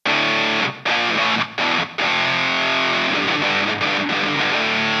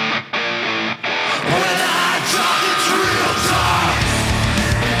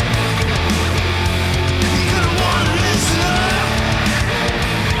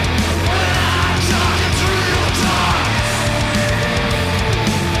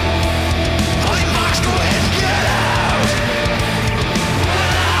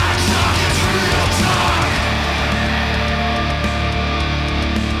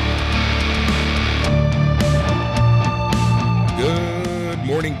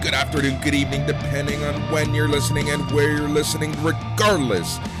good afternoon, good evening, depending on when you're listening and where you're listening,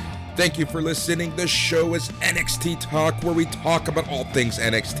 regardless. Thank you for listening. The show is NXT Talk, where we talk about all things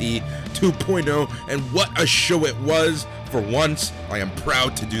NXT 2.0, and what a show it was. For once, I am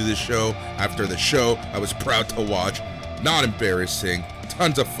proud to do this show. After the show, I was proud to watch. Not embarrassing,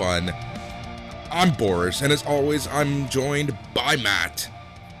 tons of fun. I'm Boris, and as always, I'm joined by Matt.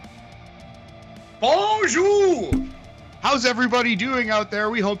 Bonjour! How's everybody doing out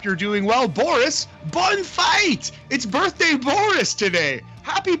there? We hope you're doing well. Boris, bonne fête! It's birthday Boris today.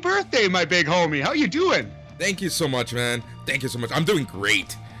 Happy birthday, my big homie. How you doing? Thank you so much, man. Thank you so much. I'm doing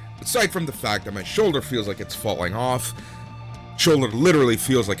great. Aside from the fact that my shoulder feels like it's falling off, shoulder literally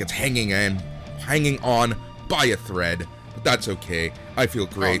feels like it's hanging on by a thread. But that's okay. I feel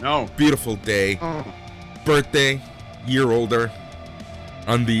great. Oh, no. Beautiful day. Birthday, year older.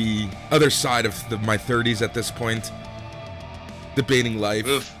 On the other side of my 30s at this point. Debating life.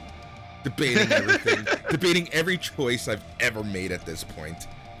 Oof. Debating everything. Debating every choice I've ever made at this point.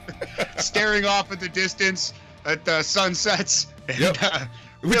 Staring off at the distance at the sunsets. And, Yep.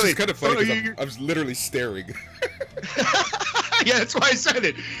 Which really, is kind of funny so because I was literally staring. Yeah, that's why I said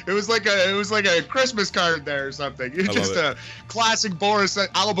it. It was like a Christmas card there or something. It's just a classic Boris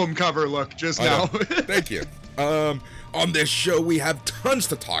album cover look just now. Thank you. On this show, we have tons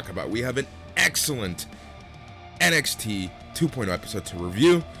to talk about. We have an excellent NXT 2.0 episode to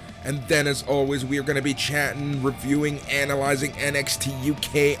review. And then, as always, we are going to be chatting, reviewing, analyzing NXT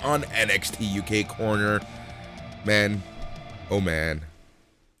UK on NXT UK Corner. Man, oh man.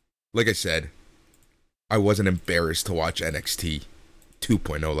 Like I said, I wasn't embarrassed to watch NXT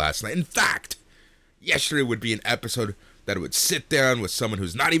 2.0 last night. In fact, yesterday would be an episode that I would sit down with someone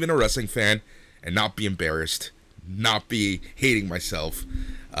who's not even a wrestling fan and not be embarrassed, not be hating myself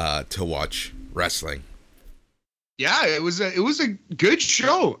to watch wrestling. Yeah, it was a good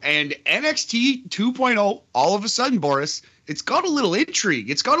show, and NXT 2.0, all of a sudden, Boris, it's got a little intrigue.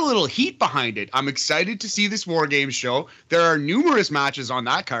 It's got a little heat behind it. I'm excited to see this War Games show. There are numerous matches on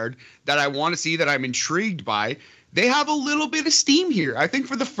that card that I want to see, that I'm intrigued by. They have a little bit of steam here. I think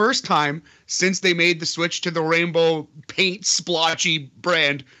for the first time since they made the switch to the rainbow paint splotchy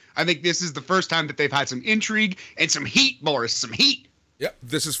brand, I think this is the first time that they've had some intrigue and some heat, Boris, some heat. Yep,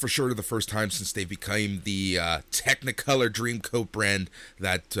 this is for sure the first time since they became the Technicolor Dreamcoat brand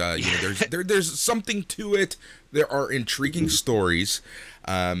that there's something to it. There are intriguing stories,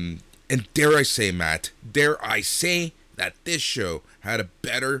 and dare I say, Matt, that this show had a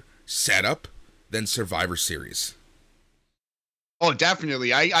better setup than Survivor Series. Oh,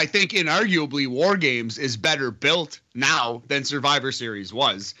 definitely. I think inarguably War Games is better built now than Survivor Series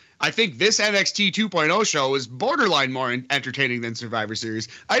was. I think this NXT 2.0 show is borderline more entertaining than Survivor Series.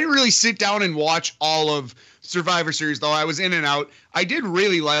 I didn't really sit down and watch all of Survivor Series, though. I was in and out. I did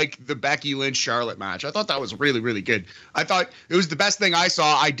really like the Becky Lynch-Charlotte match. I thought that was really, really good. I thought it was the best thing I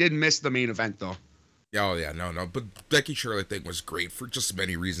saw. I did miss the main event, though. Oh, yeah, no. But Becky-Charlotte thing was great for just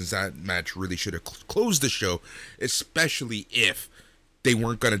many reasons. That match really should have closed the show, especially if they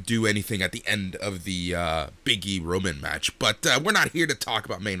weren't going to do anything at the end of the Big E Roman match. But we're not here to talk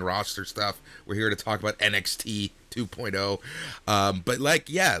about main roster stuff. We're here to talk about NXT 2.0.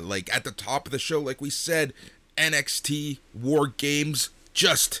 But at the top of the show, like we said, NXT War Games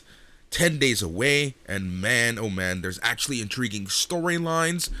just 10 days away. And man, oh man, there's actually intriguing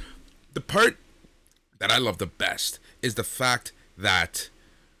storylines. The part that I love the best is the fact that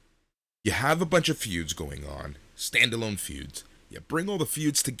you have a bunch of feuds going on, standalone feuds. You bring all the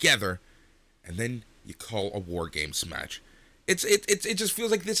feuds together, and then you call a War Games match. It just feels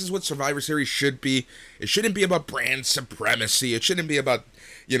like this is what Survivor Series should be. It shouldn't be about brand supremacy. It shouldn't be about,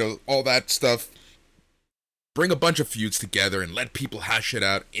 all that stuff. Bring a bunch of feuds together and let people hash it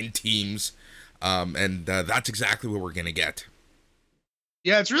out in teams, and that's exactly what we're gonna get.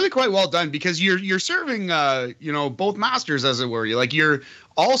 Yeah, it's really quite well done because you're serving both masters, as it were. You're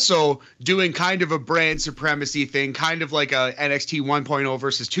also doing kind of a brand supremacy thing, kind of like a NXT 1.0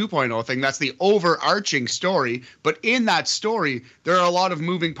 versus 2.0 thing. That's the overarching story. But in that story, there are a lot of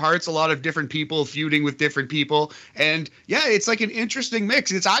moving parts, a lot of different people feuding with different people. And yeah, it's like an interesting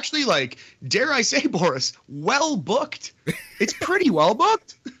mix. It's actually, like, dare I say, Boris, well booked. It's pretty well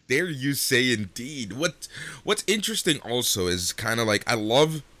booked. Dare you say indeed. What's interesting also is kind of like, I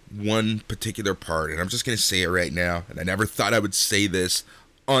love one particular part, and I'm just going to say it right now, and I never thought I would say this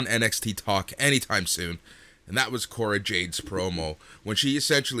on NXT Talk anytime soon, and that was Cora Jade's promo, when she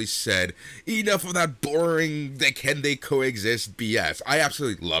essentially said, enough of that boring, can they coexist BS. I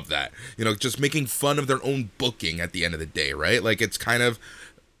absolutely love that. Just making fun of their own booking at the end of the day, right? Like, it's kind of,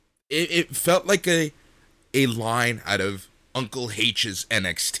 it felt like a line out of Uncle H's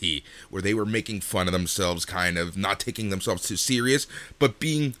NXT, where they were making fun of themselves, kind of not taking themselves too serious, but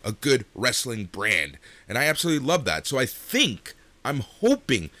being a good wrestling brand. And I absolutely love that. So I'm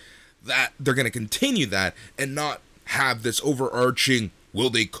hoping that they're going to continue that and not have this overarching will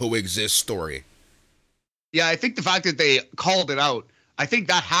they coexist story. Yeah, I think the fact that they called it out, I think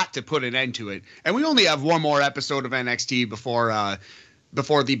that had to put an end to it. And we only have one more episode of NXT before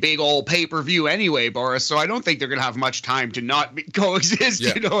the big old pay-per-view anyway, Boris. So I don't think they're going to have much time to not coexist.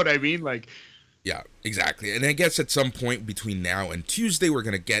 Yeah. You know what I mean? Like, yeah, exactly. And I guess at some point between now and Tuesday, we're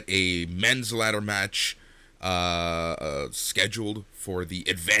going to get a men's ladder match scheduled for the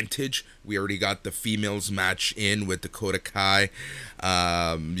Advantage. We already got the females match in with Dakota Kai.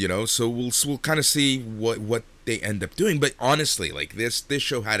 So we'll kind of see what they end up doing. But honestly, like this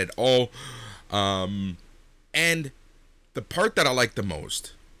show had it all. And the part that I like the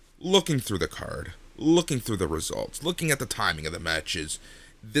most, looking through the card, looking through the results, looking at the timing of the matches,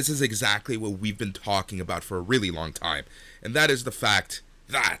 this is exactly what we've been talking about for a really long time. And that is the fact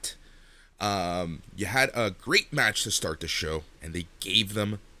that you had a great match to start the show, and they gave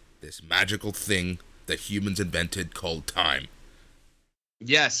them this magical thing that humans invented called time.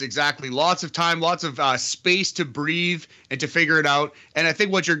 Yes, exactly. Lots of time, lots of space to breathe and to figure it out. And I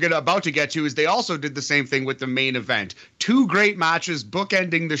think what you're about to get to is they also did the same thing with the main event. 2 great matches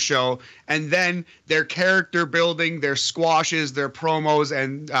bookending the show, and then their character building, their squashes, their promos,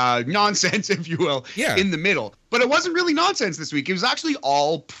 and nonsense, if you will, in the middle. But it wasn't really nonsense this week. It was actually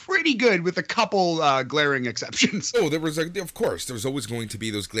all pretty good with a couple glaring exceptions. Oh, of course, there's always going to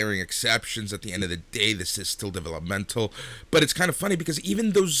be those glaring exceptions. At the end of the day, this is still developmental. But it's kind of funny because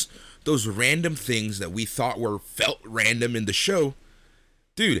even those random things that we thought felt random in the show,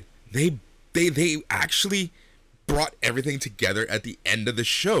 dude, they actually brought everything together at the end of the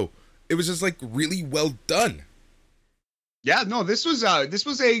show. It was just like really well done. Yeah, no, this was a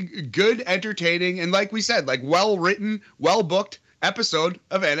good, entertaining, and like we said, like well written, well booked episode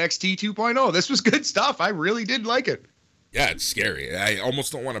of NXT 2.0. This was good stuff. I really did like it. Yeah, it's scary. I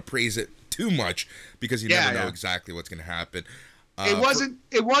almost don't want to praise it too much because you never know exactly what's going to happen. It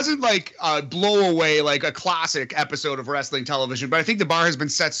wasn't like blow away like a classic episode of wrestling television, but I think the bar has been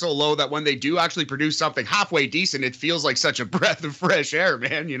set so low that when they do actually produce something halfway decent, it feels like such a breath of fresh air,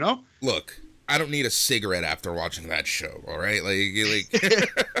 man, you know? Look, I don't need a cigarette after watching that show, all right?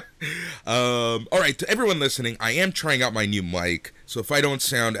 All right, to everyone listening, I am trying out my new mic, so if I don't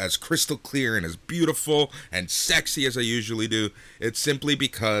sound as crystal clear and as beautiful and sexy as I usually do, it's simply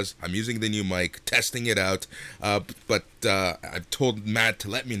because I'm using the new mic, testing it out, but I've told Matt to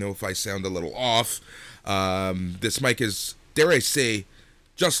let me know if I sound a little off. This mic is, dare I say,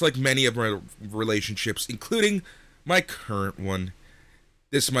 just like many of my relationships, including my current one,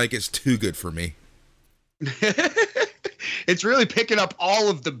 this mic is too good for me. It's really picking up all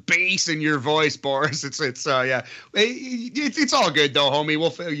of the bass in your voice, Boris. It's all good though, homie.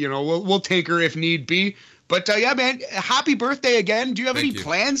 We'll tinker if need be. But yeah, man, happy birthday again. Do you have any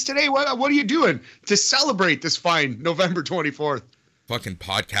plans today? What are you doing to celebrate this fine November 24th? Fucking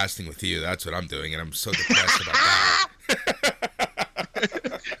podcasting with you. That's what I'm doing, and I'm so depressed about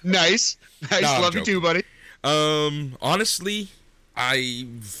that. Nice. No, love you too, buddy. Honestly, I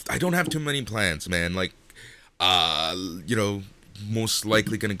don't have too many plans, man. Like, most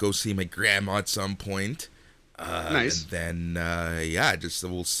likely gonna go see my grandma at some point. Nice. And then,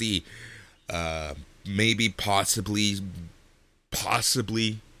 we'll see. Maybe possibly,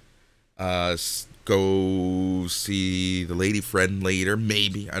 go see the lady friend later.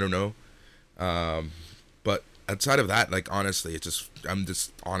 Maybe, I don't know. But outside of that, like, honestly, I'm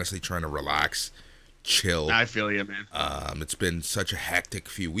just honestly trying to relax, chill. I feel you, man. It's been such a hectic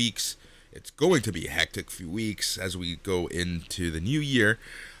few weeks. It's going to be a hectic few weeks as we go into the new year.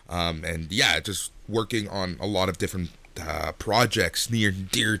 Just working on a lot of different projects near and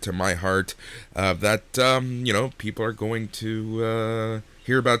dear to my heart that people are going to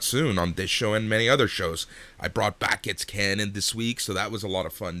hear about soon on this show and many other shows. I brought back It's Canon this week, so that was a lot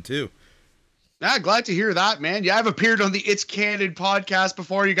of fun too. Yeah, glad to hear that, man. Yeah, I've appeared on the It's Canon podcast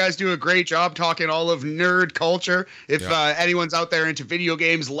before. You guys do a great job talking all of nerd culture. If anyone's out there into video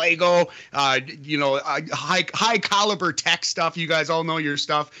games, Lego, high caliber tech stuff, you guys all know your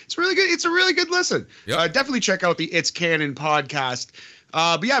stuff. It's really good. It's a really good listen. Yep. Definitely check out the It's Canon podcast.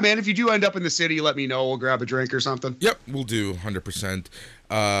 But yeah, man, if you do end up in the city, let me know. We'll grab a drink or something. Yep, we'll do 100%.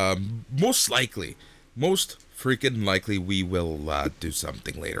 Most freaking likely we will do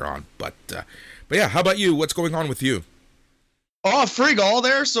something later on. But yeah, how about you? What's going on with you? Oh, frig all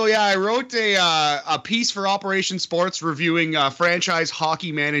there. So yeah, I wrote a piece for Operation Sports reviewing Franchise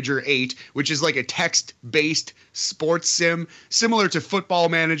Hockey Manager 8, which is like a text-based sports sim similar to Football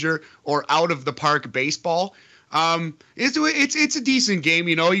Manager or Out of the Park Baseball. It's a decent game.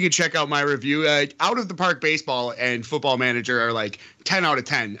 You know, you can check out my review. Out of the Park Baseball and Football Manager are like 10 out of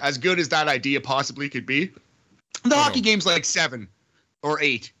 10, as good as that idea possibly could be. The hockey game's like 7 or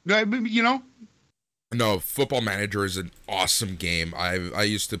 8. You know. No, Football Manager is an awesome game. I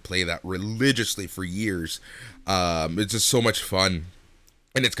used to play that religiously for years. It's just so much fun,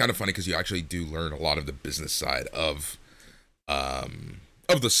 and it's kind of funny because you actually do learn a lot of the business side of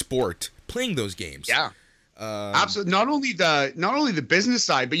the sport playing those games. Yeah. Absolutely. Not only the business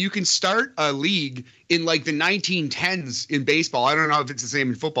side, but you can start a league in like the 1910s in baseball. I don't know if it's the same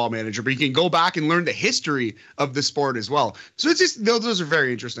in Football Manager, but you can go back and learn the history of the sport as well. So it's just those are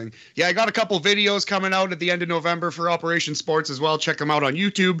very interesting. Yeah, I got a couple videos coming out at the end of November for Operation Sports as well. Check them out on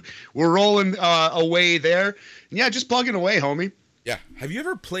YouTube. We're rolling away there. And yeah, just plugging away, homie. Yeah. Have you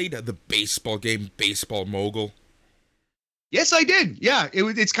ever played the baseball game, Baseball Mogul? Yes, I did. Yeah,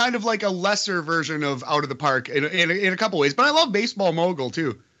 it's kind of like a lesser version of Out of the Park in a couple ways, but I love Baseball Mogul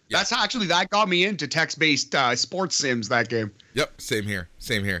too. Yeah. That got me into text-based sports sims, that game. Yep, same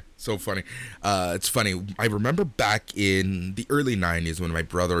here. So funny. It's funny. I remember back in the early 90s when my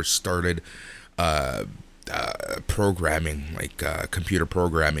brother started programming, like computer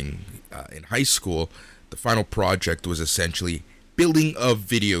programming in high school. The final project was essentially building a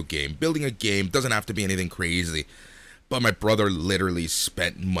video game. Building a game doesn't have to be anything crazy. But my brother literally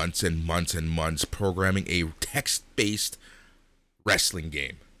spent months and months and months programming a text-based wrestling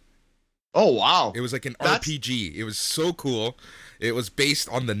game. Oh, wow. It was like an RPG. It was so cool. It was based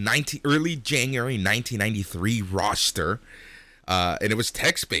on the early January 1993 roster, and it was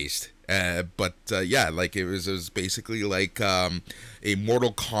text-based. Yeah, like it was basically like a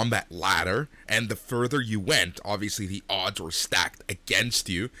Mortal Kombat ladder, and the further you went, obviously the odds were stacked against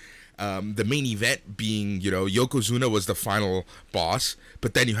you. The main event being, Yokozuna was the final boss,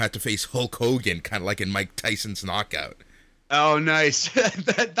 but then you had to face Hulk Hogan, kind of like in Mike Tyson's Knockout. Oh, nice.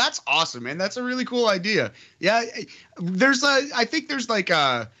 That's awesome, man. That's a really cool idea. Yeah, I think there's like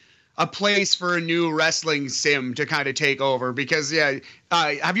a place for a new wrestling sim to kind of take over because,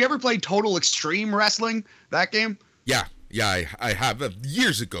 have you ever played Total Extreme Wrestling, that game? Yeah, I have.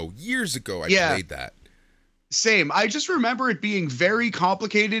 Years ago, I played that. Same. I just remember it being very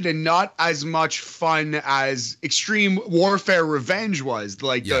complicated and not as much fun as Extreme Warfare Revenge was,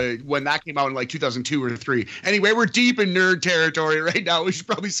 when that came out in like 2002 or 3. Anyway, we're deep in nerd territory right now. We should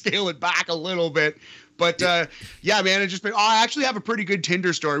probably scale it back a little bit. But man, I actually have a pretty good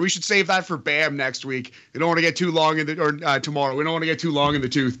Tinder story. We should save that for BAM next week. We don't want to get too long tomorrow. We don't want to get too long in the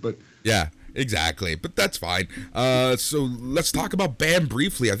tooth, but yeah. Exactly, but that's fine. So let's talk about BAM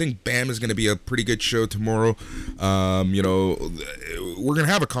briefly. I think BAM is going to be a pretty good show tomorrow. We're going to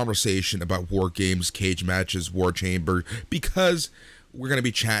have a conversation about War Games, Cage Matches, War Chamber, because we're going to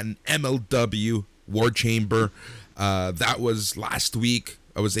be chatting MLW War Chamber. That was last week.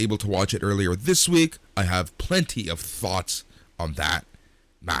 I was able to watch it earlier this week. I have plenty of thoughts on that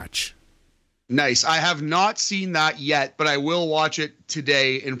match. Nice. I have not seen that yet, but I will watch it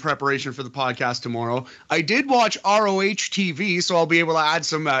today in preparation for the podcast tomorrow. I did watch ROH TV, so I'll be able to add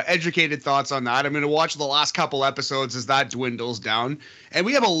some educated thoughts on that. I'm going to watch the last couple episodes as that dwindles down. And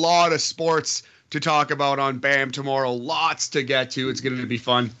we have a lot of sports to talk about on BAM tomorrow. Lots to get to. It's going to be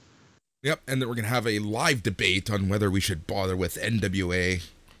fun. Yep, and then we're going to have a live debate on whether we should bother with NWA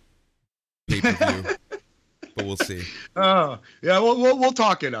pay-per-view. But we'll see. Oh, yeah, we'll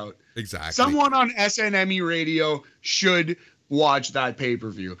talk it out. Exactly. Someone on SNME radio should watch that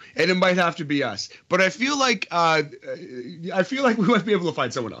pay-per-view, and it might have to be us. But I feel like we might be able to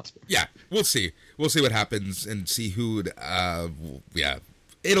find someone else. Yeah, we'll see. We'll see what happens and see who.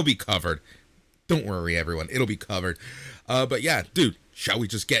 It'll be covered. Don't worry, everyone. It'll be covered. But yeah, dude, shall we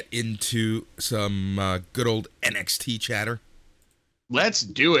just get into some good old NXT chatter? Let's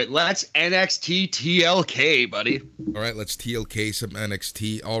do it. Let's NXT TLK, buddy. All right, let's TLK some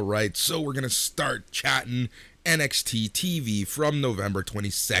NXT. All right, so we're going to start chatting NXT TV from November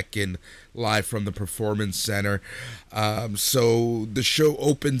 22nd, live from the Performance Center. So the show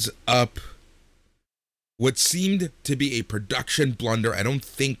opens up what seemed to be a production blunder. I don't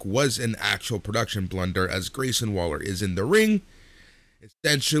think was an actual production blunder, as Grayson Waller is in the ring,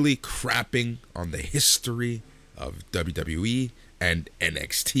 essentially crapping on the history of WWE and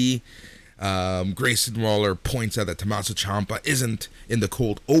NXT. Grayson Waller points out that Tommaso Ciampa isn't in the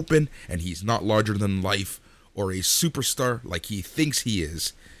cold open, and he's not larger than life or a superstar like he thinks he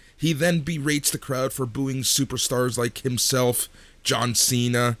is. He then berates the crowd for booing superstars like himself, John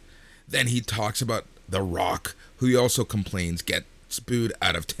Cena. Then he talks about The Rock, who he also complains gets booed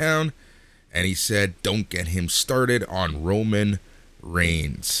out of town. And he said, don't get him started on Roman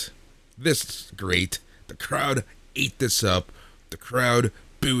Reigns. This is great. The crowd ate this up. The crowd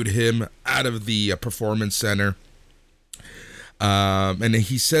booed him out of the performance center. And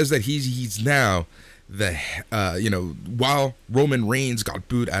he says that he's now while Roman Reigns got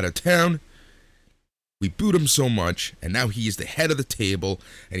booed out of town, we booed him so much, and now he is the head of the table,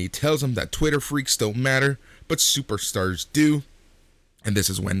 and he tells him that Twitter freaks don't matter, but superstars do. And this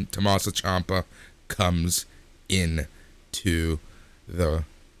is when Tommaso Ciampa comes in to the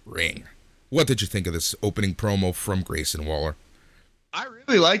ring. What did you think of this opening promo from Grayson Waller? I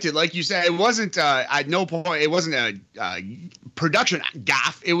really liked it. Like you said, it wasn't at no point, it wasn't a production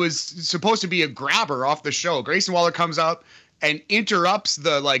gaffe. It was supposed to be a grabber off the show. Grayson Waller comes up and interrupts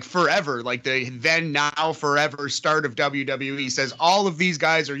the forever, the then, now, forever start of WWE. Says all of these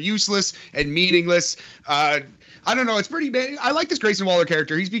guys are useless and meaningless. I don't know. It's pretty bad. I like this Grayson Waller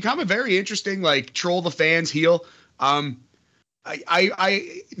character. He's become a very interesting, troll the fans heel. There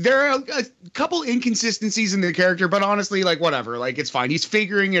are a couple inconsistencies in the character, but honestly, whatever, it's fine. He's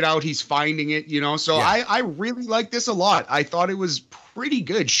figuring it out. He's finding it, So yeah. I really like this a lot. I thought it was pretty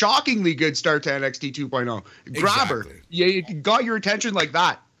good, shockingly good start to NXT 2.0. Grabber. Exactly. Yeah, it got your attention like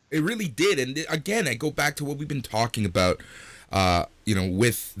that. It really did. And again, I go back to what we've been talking about,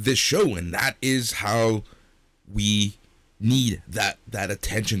 with this show, and that is how we need that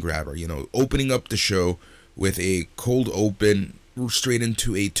attention grabber, opening up the show with a cold open straight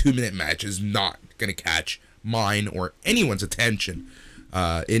into a 2-minute match is not going to catch mine or anyone's attention.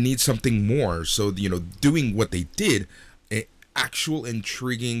 It needs something more. So, doing what they did, an actual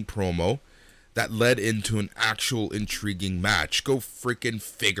intriguing promo that led into an actual intriguing match. Go freaking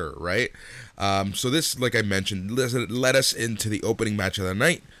figure, right? So this, like I mentioned, led us into the opening match of the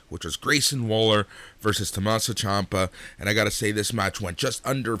night, which was Grayson Waller versus Tommaso Ciampa. And I got to say, this match went just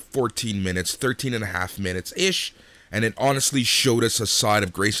under 14 minutes, 13 and a half minutes-ish. And it honestly showed us a side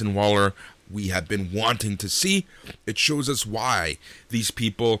of Grayson Waller we have been wanting to see. It shows us why these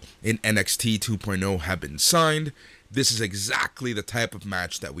people in NXT 2.0 have been signed. This is exactly the type of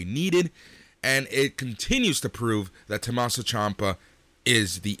match that we needed. And it continues to prove that Tommaso Ciampa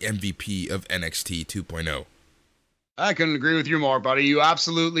is the MVP of NXT 2.0. I couldn't agree with you more, buddy. You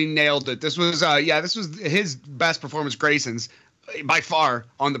absolutely nailed it. This was, this was his best performance, Grayson's, by far,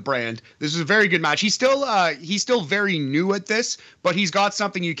 on the brand. This was a very good match. He's still very new at this, but he's got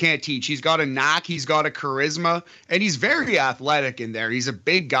something you can't teach. He's got a knack, he's got a charisma, and he's very athletic in there. He's a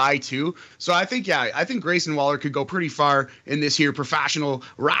big guy too. So I think Grayson Waller could go pretty far in this here professional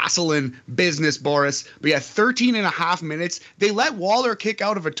wrestling business, Boris. But 13 and a half minutes. They let Waller kick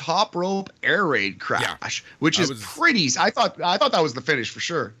out of a top rope air raid crash, which is pretty. I thought that was the finish for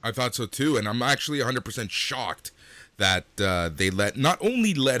sure. I thought so too, and I'm actually 100% shocked that they not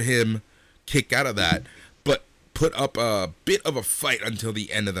only let him kick out of that, but put up a bit of a fight until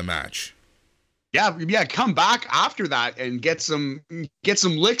the end of the match. Yeah, come back after that and get some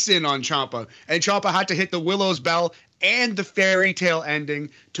licks in on Ciampa. And Ciampa had to hit the Willow's Bell and the fairy tale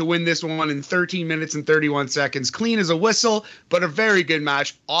ending to win this one in 13 minutes and 31 seconds. Clean as a whistle, but a very good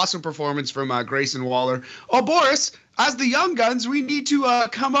match. Awesome performance from Grayson Waller. Oh, Boris, as the Young Guns, we need to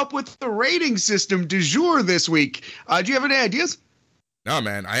come up with the rating system du jour this week. Do you have any ideas? No,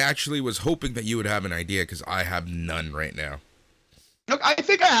 man. I actually was hoping that you would have an idea because I have none right now. Look, I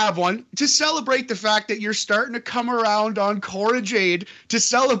think I have one to celebrate the fact that you're starting to come around on Cora Jade to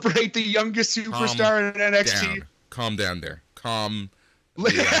celebrate the youngest superstar in NXT. Calm down there. Calm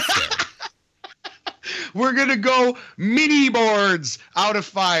down. We're going to go mini boards out of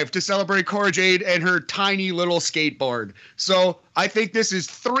 5 to celebrate Cora Jade and her tiny little skateboard. So I think this is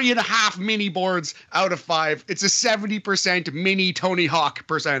 3.5 mini boards out of 5. It's a 70% mini Tony Hawk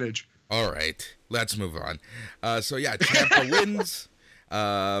percentage. All right. Let's move on. Ciampa wins.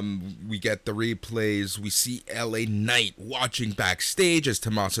 We get the replays. We see LA Knight watching backstage as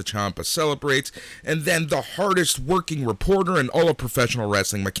Tommaso Ciampa celebrates, and then the hardest working reporter in all of professional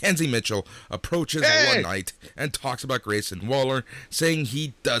wrestling, Mackenzie Mitchell, approaches LA Knight and talks about Grayson Waller, saying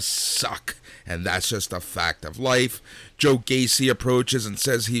he does suck, and that's just a fact of life. Joe Gacy approaches and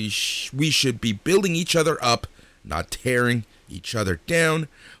says we should be building each other up, not tearing each other down.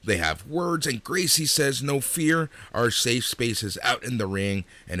 They have words, and Gracie says, no fear, our safe space is out in the ring,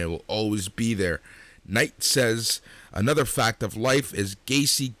 and it will always be there. Knight says, another fact of life is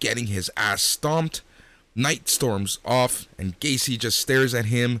Gacy getting his ass stomped. Knight storms off, and Gacy just stares at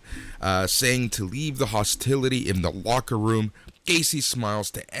him, saying to leave the hostility in the locker room. Gacy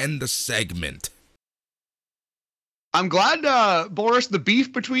smiles to end the segment. I'm glad, Boris, the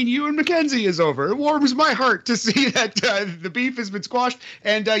beef between you and Mackenzie is over. It warms my heart to see that the beef has been squashed.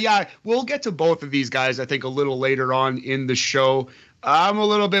 And yeah, we'll get to both of these guys, I think, a little later on in the show. I'm a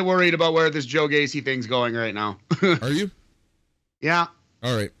little bit worried about where this Joe Gacy thing's going right now. Are you? Yeah.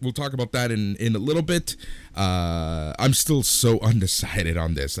 All right, we'll talk about that in a little bit. I'm still so undecided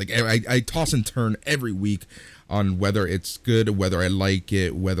on this. Like I toss and turn every week on whether it's good, whether I like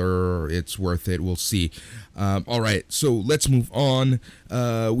it, whether it's worth it. We'll see. All right, so let's move on.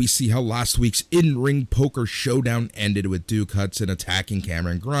 We see how last week's in-ring poker showdown ended with Duke Hudson attacking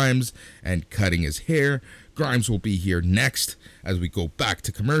Cameron Grimes and cutting his hair. Grimes will be here next as we go back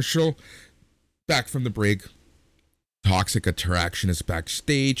to commercial. Back from the break. Toxic Attraction is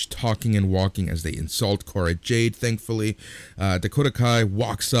backstage, talking and walking as they insult Cora Jade, thankfully. Dakota Kai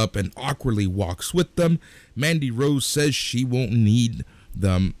walks up and awkwardly walks with them. Mandy Rose says she won't need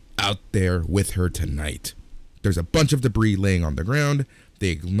them out there with her tonight. There's a bunch of debris laying on the ground. They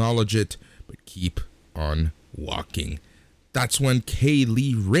acknowledge it, but keep on walking. That's when Kay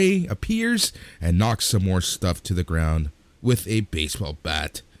Lee Ray appears and knocks some more stuff to the ground with a baseball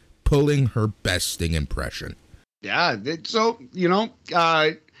bat, pulling her best Sting impression. Yeah, so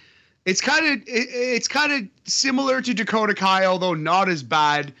it's kind of similar to Dakota Kai, although not as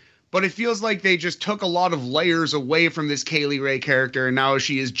bad. But it feels like they just took a lot of layers away from this Kay Lee Ray character, and now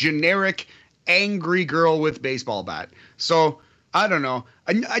she is generic angry girl with baseball bat. So I don't know.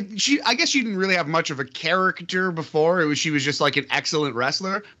 I guess she didn't really have much of a character before. She was just like an excellent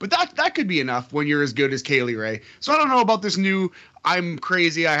wrestler. But that could be enough when you're as good as Kay Lee Ray. So I don't know about this new I'm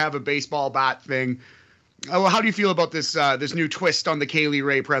crazy, I have a baseball bat thing. How do you feel about this new twist on the Kay Lee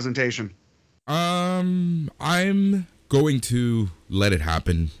Ray presentation? I'm going to let it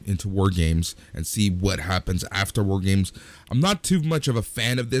happen into War Games and see what happens after War Games. I'm not too much of a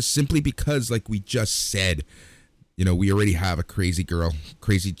fan of this simply because, like we just said, we already have a crazy girl,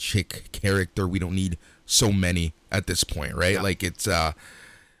 crazy chick character. We don't need so many at this point, right? Yeah. Like it's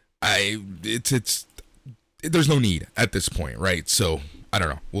there's no need at this point, right? So I don't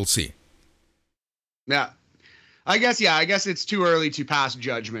know. We'll see. Yeah, I guess it's too early to pass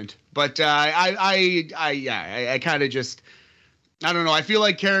judgment, but I kind of just, I don't know. I feel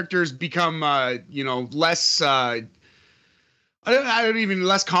like characters become, less, less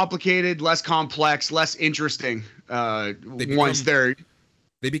complicated, less complex, less interesting.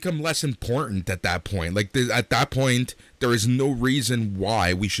 They become less important at that point. Like at that point, there is no reason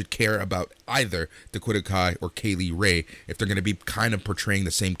why we should care about either Dakota Kai or Kay Lee Ray if they're going to be kind of portraying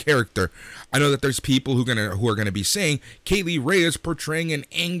the same character. I know that there's people who are going to be saying Kay Lee Ray is portraying an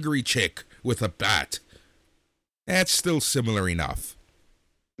angry chick with a bat. That's still similar enough.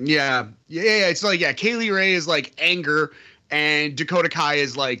 Yeah. It's like, Kay Lee Ray is like anger, and Dakota Kai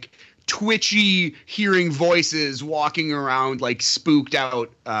is like twitchy, hearing voices, walking around like spooked out.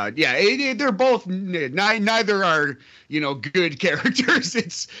 They're both, neither are good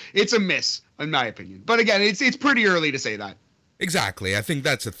characters. It's a miss in my opinion. But again, it's pretty early to say that. Exactly. I think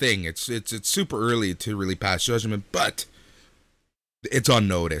that's the thing. It's super early to really pass judgment, but it's on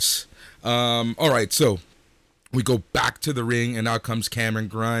notice. All right, so we go back to the ring, and out comes Cameron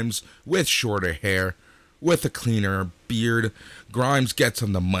Grimes with shorter hair, with a cleaner beard. Grimes gets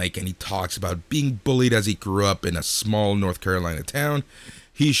on the mic and he talks about being bullied as he grew up in a small North Carolina town.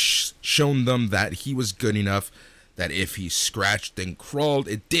 He's shown them that he was good enough, that if he scratched and crawled,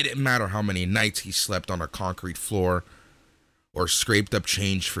 it didn't matter how many nights he slept on a concrete floor or scraped up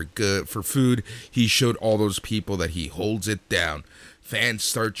change for food. He showed all those people that he holds it down. Fans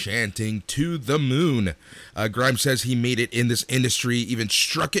start chanting "to the moon." Grimes says he made it in this industry, even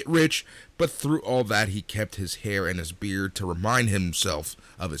struck it rich, but through all that, he kept his hair and his beard to remind himself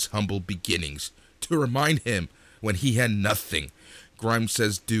of his humble beginnings, to remind him when he had nothing. Grimes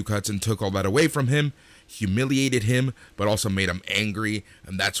says Duke Hudson took all that away from him, humiliated him, but also made him angry,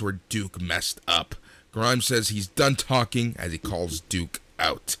 and that's where Duke messed up. Grimes says he's done talking as he calls Duke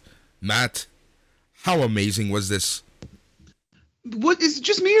out. Matt, how amazing was this? What, is it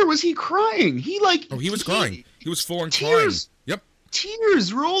just me or was he crying? He was crying. He was full on crying. Yep.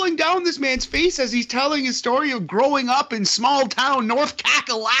 Tears rolling down this man's face as he's telling his story of growing up in small town North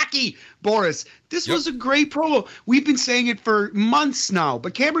Kakalaki. Boris, this was a great promo. We've been saying it for months now,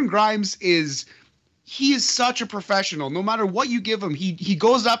 but Cameron Grimes is such a professional. No matter what you give him, he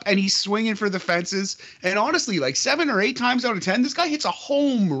goes up and he's swinging for the fences. And honestly, like 7 or 8 times out of 10, this guy hits a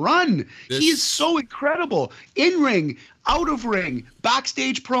home run. He is so incredible. In ring, out of ring,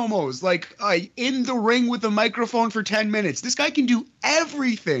 backstage promos, like in the ring with the microphone for 10 minutes. This guy can do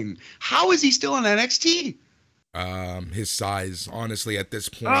everything. How is he still in NXT? His size, honestly, at this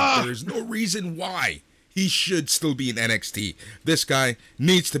point, Ah! there's no reason why he should still be in NXT. This guy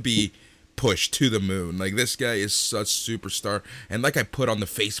needs to be pushed to the moon. Like, this guy is such superstar. And like I put on the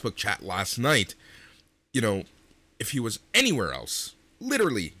Facebook chat last night, you know, if he was anywhere else,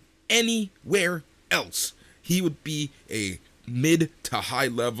 literally anywhere else, he would be a mid to high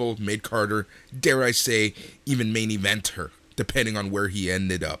level mid-carder, dare I say, even main eventer, depending on where he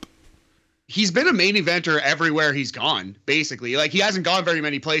ended up. He's been a main eventer everywhere he's gone, basically. Like, he hasn't gone very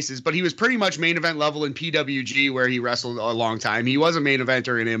many places, but he was pretty much main event level in PWG, where he wrestled a long time. He was a main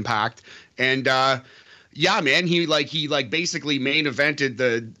eventer in Impact. And yeah, man, he basically main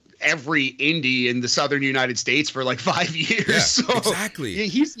evented every indie in the southern United States for like 5 years. Yeah, so exactly.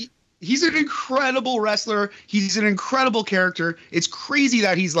 He's an incredible wrestler. He's an incredible character. It's crazy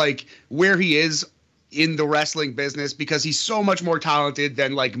that he's like where he is in the wrestling business, because he's so much more talented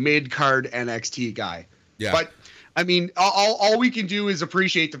than like mid-card NXT guy. Yeah. But I mean, all we can do is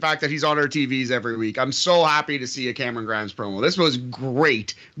appreciate the fact that he's on our TVs every week. I'm so happy to see a Cameron Grimes promo. This was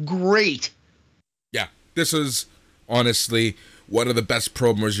great. Yeah, this is honestly one of the best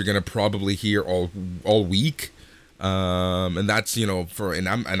promos you're gonna probably hear all week. And that's, you know,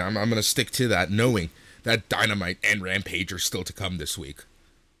 I'm gonna stick to that, knowing that Dynamite and Rampage are still to come this week.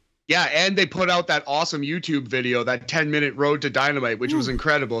 Yeah, and they put out that awesome YouTube video, that 10-minute Road to Dynamite, which was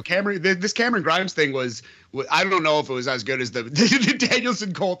incredible. This Cameron Grimes thing was, I don't know if it was as good as the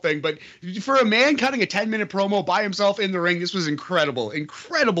Danielson Colt thing, but for a man cutting a 10-minute promo by himself in the ring, this was incredible.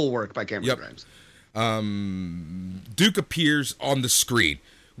 Incredible work by Cameron Grimes. Duke appears on the screen.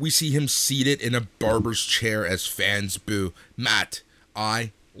 We see him seated in a barber's chair as fans boo. Matt,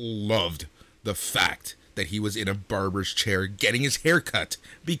 I loved the fact that he was in a barber's chair getting his hair cut,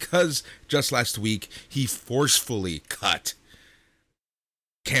 because just last week he forcefully cut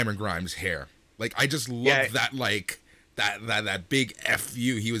Cameron Grimes' hair. Like, I just love that, like that big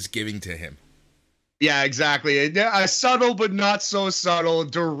FU he was giving to him. Yeah, exactly. A subtle but not so subtle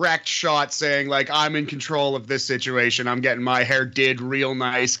direct shot saying, like, I'm in control of this situation. I'm getting my hair did real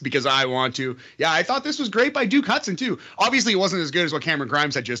nice because I want to. Yeah, I thought this was great by Duke Hudson, too. Obviously, it wasn't as good as what Cameron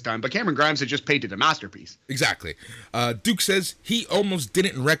Grimes had just done, but Cameron Grimes had just painted a masterpiece. Exactly. Duke says he almost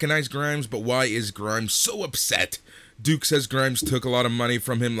didn't recognize Grimes, but why is Grimes so upset? Duke says Grimes took a lot of money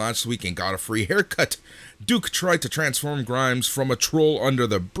from him last week and got a free haircut. Duke tried to transform Grimes from a troll under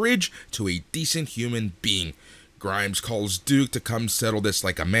the bridge to a decent human being. Grimes calls Duke to come settle this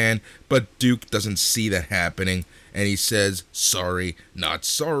like a man, but Duke doesn't see that happening, and he says, sorry, not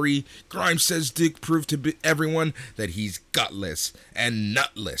sorry. Grimes says Duke proved to everyone that he's gutless and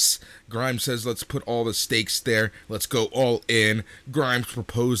nutless. Grimes says, let's put all the stakes there, let's go all in. Grimes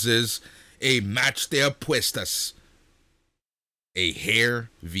proposes a match de apuestas. A hair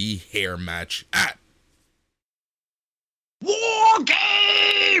v hair match at War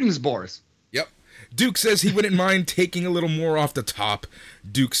Games, Boris. Yep. Duke says he wouldn't mind taking a little more off the top.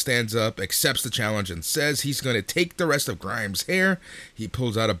 Duke stands up, accepts the challenge, and says he's going to take the rest of Grimes' hair. He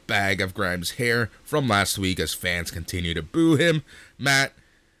pulls out a bag of Grimes' hair from last week as fans continue to boo him. Matt,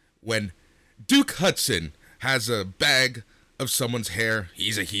 when Duke Hudson has a bag of someone's hair,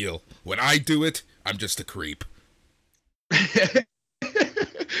 he's a heel. When I do it, I'm just a creep.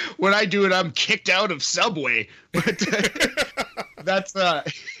 When I do it, I'm kicked out of Subway. But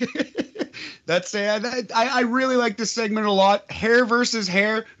I really like this segment a lot. Hair versus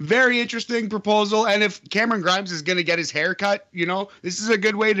hair, very interesting proposal. And if Cameron Grimes is going to get his hair cut, you know, this is a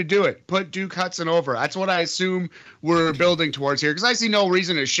good way to do it. Put Duke Hudson over. That's what I assume we're building towards here, because I see no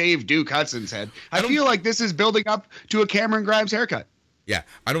reason to shave Duke Hudson's head. I feel like this is building up to a Cameron Grimes haircut. Yeah,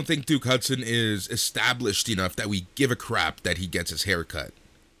 I don't think Duke Hudson is established enough that we give a crap that he gets his hair cut.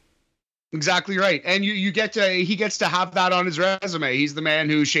 Exactly right. And he gets to have that on his resume. He's the man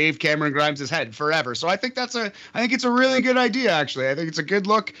who shaved Cameron Grimes' head forever. So I think it's a really good idea, actually. I think it's a good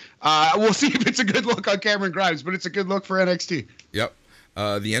look. We'll see if it's a good look on Cameron Grimes, but it's a good look for NXT. Yep.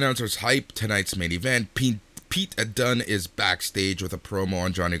 The announcer's hype tonight's main event. Pete Dunne is backstage with a promo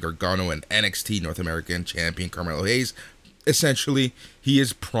on Johnny Gargano and NXT North American champion Carmelo Hayes. Essentially, he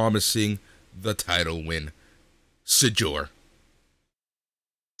is promising the title win. Sejor.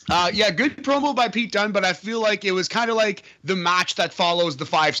 Yeah, good promo by Pete Dunne, but I feel like it was kind of like the match that follows the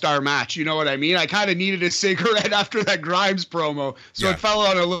 5-star match. You know what I mean? I kind of needed a cigarette after that Grimes promo, so It fell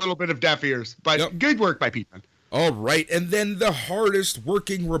on a little bit of deaf ears. But Good work by Pete Dunne. All right, and then the hardest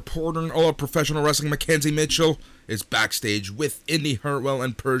working reporter in all of professional wrestling, Mackenzie Mitchell, is backstage with Indi Hartwell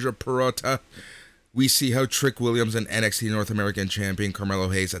and Persia Pirotta. We see how Trick Williams and NXT North American champion Carmelo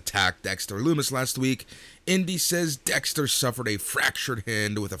Hayes attacked Dexter Lumis last week. Indy says Dexter suffered a fractured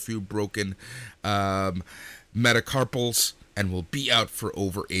hand with a few broken metacarpals and will be out for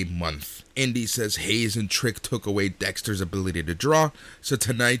over a month. Indy says Hayes and Trick took away Dexter's ability to draw, so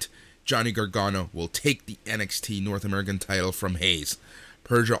tonight Johnny Gargano will take the NXT North American title from Hayes.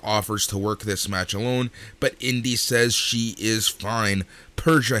 Persia offers to work this match alone, but Indy says she is fine.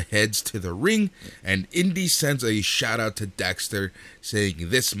 Persia heads to the ring, and Indy sends a shout out to Dexter, saying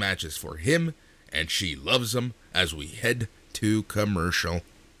this match is for him, and she loves him, as we head to commercial.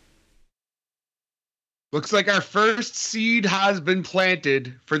 Looks like our first seed has been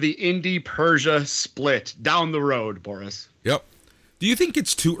planted for the Indy Persia split down the road, Boris. Yep. Do you think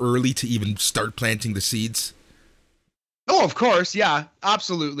it's too early to even start planting the seeds? Oh, of course, yeah,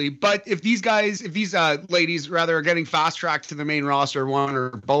 absolutely. But if these ladies rather are getting fast tracked to the main roster, one or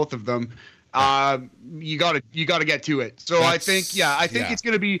both of them, you gotta get to it. So I think it's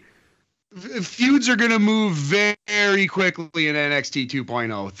gonna be feuds are gonna move very quickly in NXT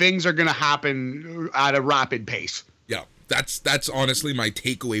 2.0. Things are gonna happen at a rapid pace. Yeah, that's honestly my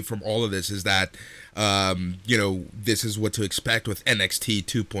takeaway from all of this is that this is what to expect with NXT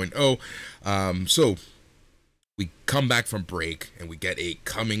 2.0. So we come back from break and we get a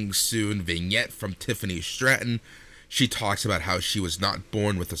coming soon vignette from Tiffany Stratton. She talks about how she was not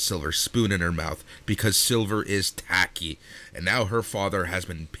born with a silver spoon in her mouth because silver is tacky. And now her father has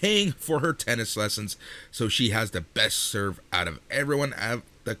been paying for her tennis lessons, so she has the best serve out of everyone at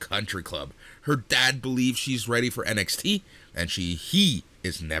the country club. Her dad believes she's ready for NXT, and he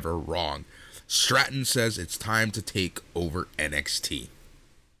is never wrong. Stratton says it's time to take over NXT.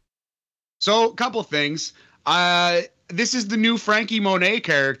 So, a couple things. This is the new Frankie Monet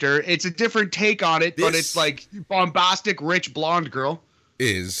character. It's a different take on it, but it's like bombastic, rich, blonde girl.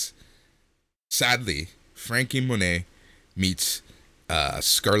 Is, sadly, Frankie Monet meets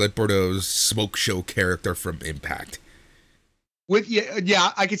Scarlett Bordeaux's smoke show character from Impact.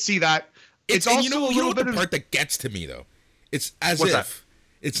 Yeah, I could see that. It's also a little bit the part that gets to me, though. It's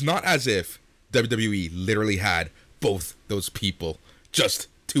it's not as if WWE literally had both those people just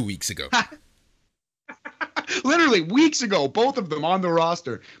 2 weeks ago. Literally weeks ago, both of them on the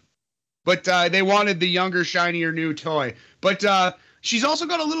roster. But they wanted the younger, shinier new toy. But she's also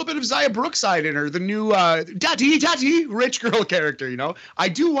got a little bit of Xia Brookside in her, the new daddy, rich girl character, you know? I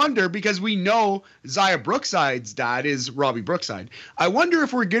do wonder, because we know Xia Brookside's dad is Robbie Brookside. I wonder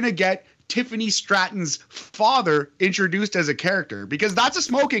if we're going to get Tiffany Stratton's father introduced as a character, because that's a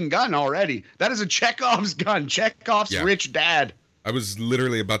smoking gun already. That is a Chekhov's gun, Chekhov's rich dad. I was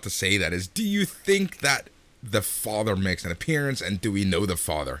literally about to say that. Do you think that the father makes an appearance, and do we know the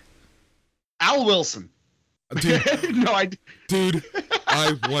father? Al Wilson. Dude, no, Dude,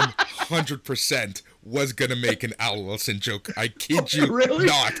 I 100% was going to make an Al Wilson joke. I kid you really?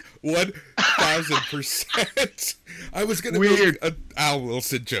 not. 1,000%. I was going to make an Al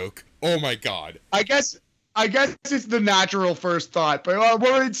Wilson joke. Oh, my God. I guess it's the natural first thought, but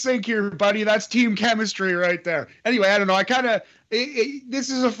we're in sync here, buddy. That's team chemistry right there. Anyway, I don't know. This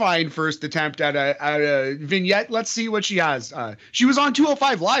is a fine first attempt at a vignette. Let's see what she has. She was on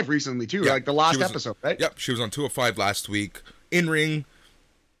 205 Live recently too, like the last episode, right? Yep, she was on 205 last week. In ring,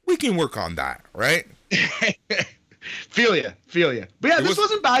 we can work on that, right? Feel ya. But yeah, this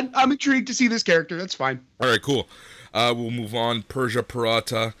wasn't bad. I'm intrigued to see this character. That's fine. All right, cool. We'll move on. Persia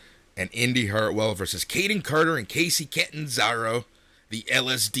Pirotta and Indy Hartwell versus Kaden Carter and Casey Catanzaro, the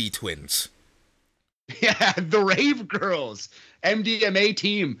LSD twins. Yeah, the Rave Girls, MDMA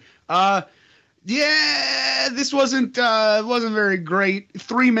team. This wasn't very great.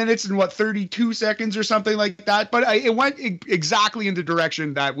 3 minutes and 32 seconds or something like that. But it went exactly in the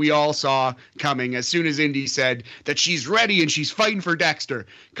direction that we all saw coming as soon as Indy said that she's ready and she's fighting for Dexter.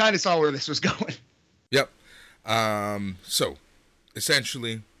 Kind of saw where this was going. Yep. So,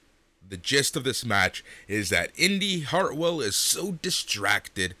 essentially, the gist of this match is that Indy Hartwell is so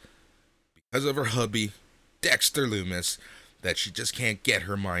distracted because of her hubby, Dexter Lumis, that she just can't get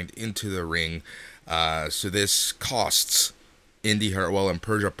her mind into the ring. So this costs Indy Hartwell and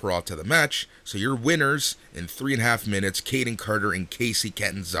Persia Pirotta the match. So your winners in 3.5 minutes, Kaden Carter and Casey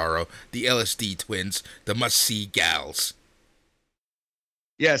Catanzaro, the LSD twins, the must-see gals.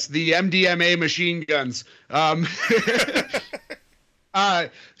 Yes, the MDMA machine guns.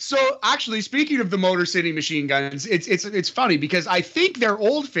 So actually, speaking of the Motor City Machine Guns, it's funny because I think their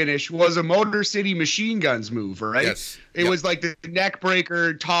old finish was a Motor City Machine Guns move, right? Yes. It was like the neck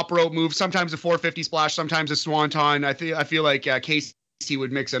breaker, top rope move, sometimes a 450 splash, sometimes a swanton. I feel like Casey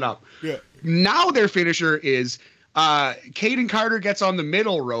would mix it up. Yeah. Now their finisher is Kaden Carter gets on the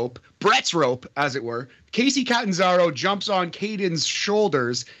middle rope, Brett's rope, as it were. Casey Catanzaro jumps on Caden's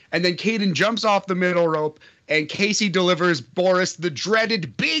shoulders, and then Kaden jumps off the middle rope and Casey delivers Boris the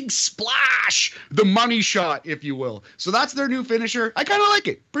dreaded big splash, the money shot, if you will. So that's their new finisher. I kind of like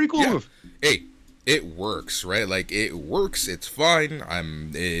it. Pretty cool move. Hey, it works, right? Like, it works. It's fine.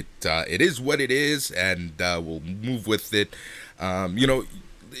 It is what it is, and we'll move with it.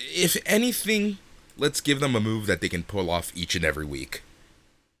 If anything, let's give them a move that they can pull off each and every week.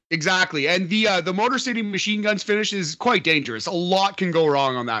 Exactly, and the Motor City Machine Guns finish is quite dangerous. A lot can go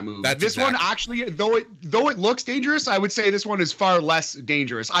wrong on that move. One actually, though it looks dangerous, I would say this one is far less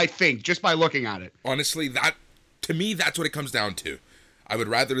dangerous. I think just by looking at it. Honestly, to me, that's what it comes down to. I would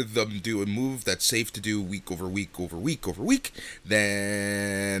rather them do a move that's safe to do week over week over week over week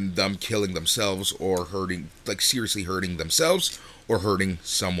than them killing themselves or seriously hurting themselves or hurting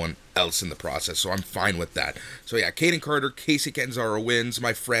someone else in the process. So I'm fine with that. So yeah, Kayden Carter, Casey Catanzaro wins.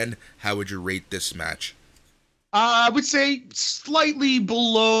 My friend, how would you rate this match? I would say slightly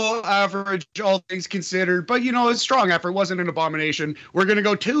below average, all things considered. But, a strong effort. Wasn't an abomination. We're going to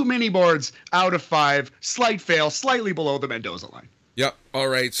go 2 mini boards out of 5. Slight fail, slightly below the Mendoza line. Yep. All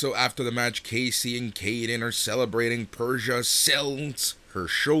right. So after the match, Casey and Kayden are celebrating. Persia sells her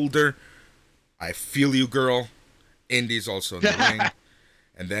shoulder. I feel you, girl. Indy's also in the ring.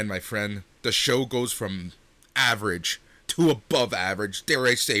 And then, my friend, the show goes from average to above average, dare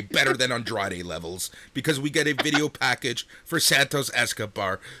I say, better than Andrade levels, because we get a video package for Santos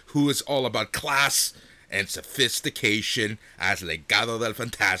Escobar, who is all about class and sophistication, as Legado del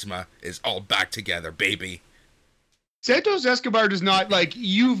Fantasma is all back together, baby. Santos Escobar does not,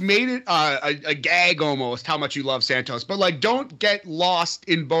 you've made it a gag almost how much you love Santos, but don't get lost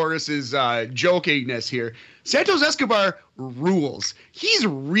in Boris's jokingness here. Santos Escobar rules. He's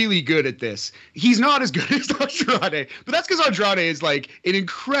really good at this. He's not as good as Andrade, but that's because Andrade is an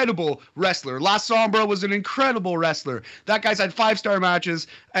incredible wrestler. La Sombra was an incredible wrestler. That guy's had 5-star matches.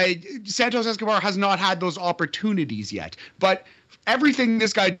 Santos Escobar has not had those opportunities yet, but everything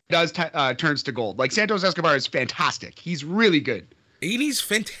this guy does turns to gold. Santos Escobar is fantastic. He's really good. And he's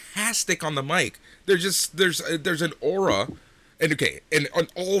fantastic on the mic. There's an aura. And in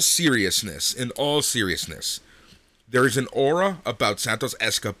all seriousness, there's an aura about Santos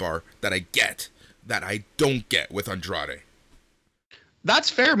Escobar that I don't get with Andrade. That's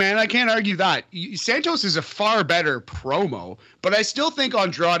fair, man. I can't argue that. Santos is a far better promo, but I still think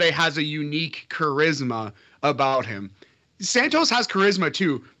Andrade has a unique charisma about him. Santos has charisma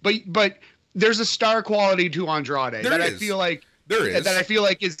too, but there's a star quality to Andrade that I feel like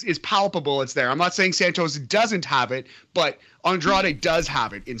is palpable. It's there. I'm not saying Santos doesn't have it, but Andrade does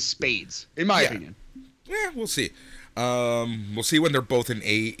have it in spades, in my opinion. Yeah, we'll see. We'll see when they're both in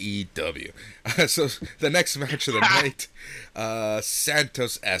AEW. So the next match of the night,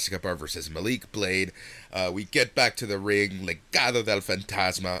 Santos Escobar versus Malik Blade. We get back to the ring. Legado del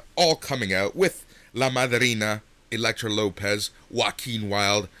Fantasma all coming out with La Madrina, Elektra Lopez, Joaquin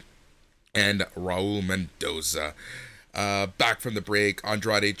Wilde, and Raul Mendoza. Back from the break,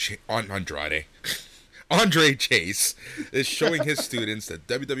 Andre Chase is showing his students the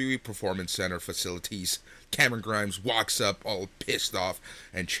WWE Performance Center facilities. Cameron Grimes walks up all pissed off,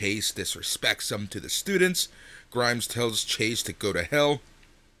 and Chase disrespects him to the students. Grimes tells Chase to go to hell.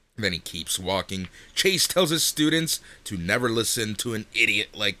 Then he keeps walking. Chase tells his students to never listen to an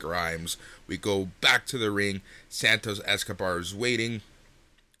idiot like Grimes. We go back to the ring. Santos Escobar is waiting,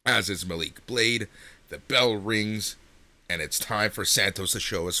 as is Malik Blade. The bell rings, and it's time for Santos to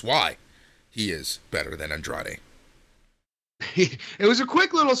show us why he is better than Andrade. It was a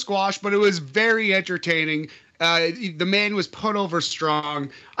quick little squash, but it was very entertaining. The man was put over strong.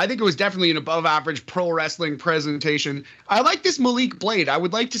 I think it was definitely an above average pro wrestling presentation. I like this Malik Blade. I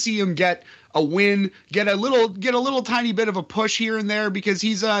would like to see him get a win, get a little tiny bit of a push here and there, because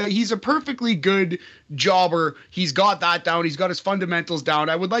he's a perfectly good jobber. He's got that down. He's got his fundamentals down.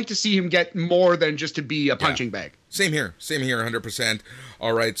 I would like to see him get more than just to be a punching bag. Same here, 100%.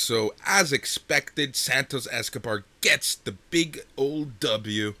 All right, so as expected, Santos Escobar gets the big old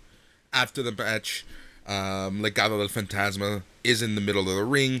W after the match. Legado del Fantasma is in the middle of the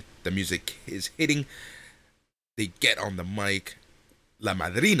ring. The music is hitting. They get on the mic. La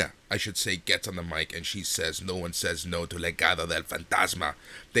Madrina, I should say, gets on the mic, and she says no one says no to Legado del Fantasma.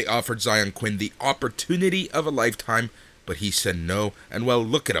 They offered Xyon Quinn the opportunity of a lifetime, but he said no, and well,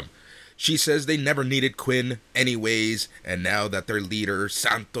 look at him. She says they never needed Quinn anyways, and now that their leader,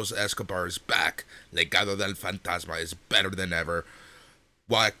 Santos Escobar, is back, Legado del Fantasma is better than ever.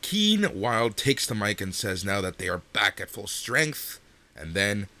 Joaquin Wilde takes the mic and says now that they are back at full strength, and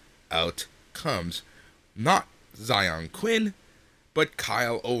then out comes not Xyon Quinn, but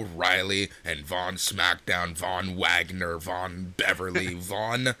Kyle O'Reilly and Von Smackdown, Von Wagner, Von Beverly,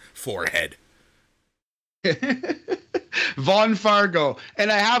 Von Forehead. Von Fargo.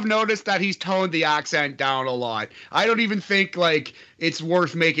 And I have noticed that he's toned the accent down a lot. I don't even think like it's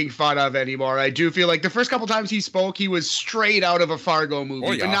worth making fun of anymore. I do feel like the first couple times he spoke, he was straight out of a Fargo movie.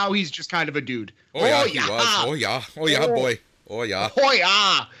 Oh, yeah. But now he's just kind of a dude. Oh, yeah, he was. Oh, yeah. Oh, yeah, boy. Oh, yeah. Oh,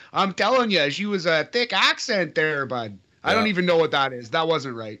 yeah. I'm telling you, she was a thick accent there, bud. I don't even know what that is. That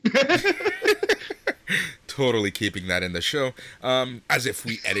wasn't right. Totally keeping that in the show. As if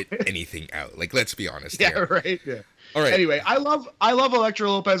we edit anything out. Like, let's be honest. Yeah, here. right. Yeah. All right. Anyway, I love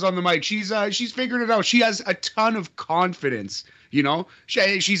Elektra Lopez on the mic. She's figured it out. She has a ton of confidence. You know,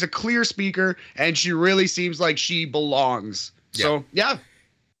 she's a clear speaker, and she really seems like she belongs. Yeah. So yeah.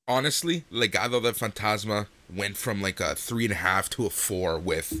 Honestly, Legado del Fantasma went from like a 3.5 to a 4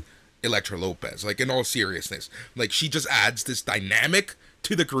 with Elektra Lopez. Like, in all seriousness, like, she just adds this dynamic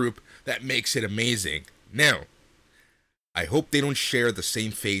to the group that makes it amazing. Now, I hope they don't share the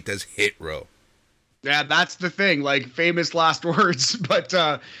same fate as Hit Row. Yeah, that's the thing. Like, famous last words. But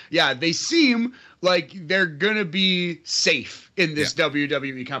yeah, they seem like they're gonna be safe in this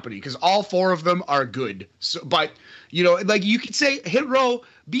WWE company because all four of them are good. So, but you know, like you could say Hit Row,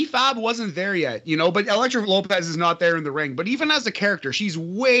 B-Fab wasn't there yet, you know, but Elektra Lopez is not there in the ring. But even as a character, she's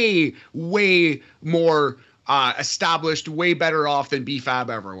way, way more established, way better off than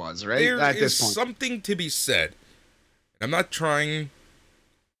B-Fab ever was, right? There At is this point. something to be said. I'm not trying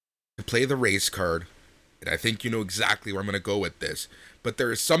to play the race card, and I think you know exactly where I'm going to go with this. But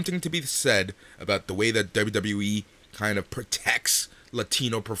there is something to be said about the way that WWE kind of protects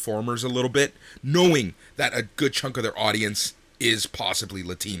Latino performers a little bit, knowing that a good chunk of their audience is possibly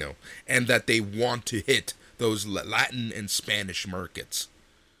Latino, and that they want to hit those Latin and Spanish markets.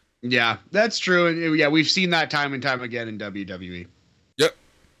 Yeah, that's true. And yeah, we've seen that time and time again in WWE. Yep.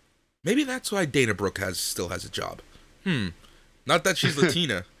 Maybe that's why Dana Brooke still has a job. Not that she's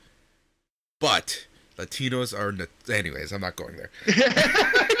Latina, but Latinos are... Anyways, I'm not going there.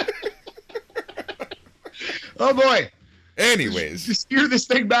 Oh, boy. Anyways. Just steer this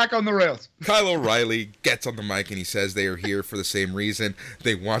thing back on the rails. Kyle O'Reilly gets on the mic and he says they are here for the same reason.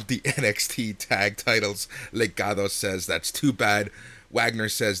 They want the NXT tag titles. Legado says that's too bad. Wagner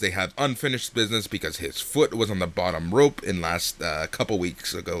says they have unfinished business because his foot was on the bottom rope in last couple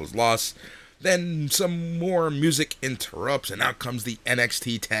weeks ago's loss. Then some more music interrupts, and out comes the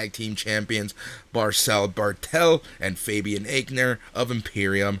NXT Tag Team Champions, Marcel Bartel and Fabian Aichner of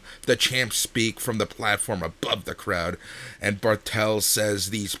Imperium. The champs speak from the platform above the crowd, and Bartel says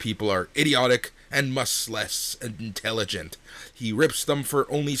these people are idiotic and much less intelligent. He rips them for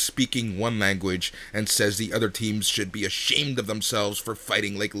only speaking one language, and says the other teams should be ashamed of themselves for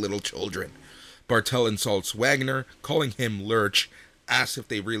fighting like little children. Bartel insults Wagner, calling him Lurch, asks if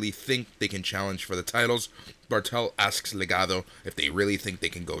they really think they can challenge for the titles. Bartel asks Legado if they really think they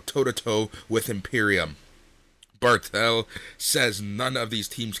can go toe-to-toe with Imperium. Bartel says none of these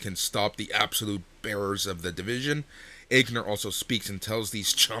teams can stop the absolute bearers of the division. Aichner also speaks and tells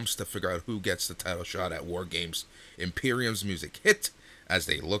these chumps to figure out who gets the title shot at War Games. Imperium's music hit as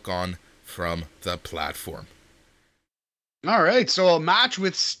they look on from the platform. All right, so a match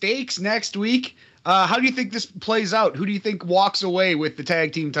with stakes next week. How do you think this plays out? Who do you think walks away with the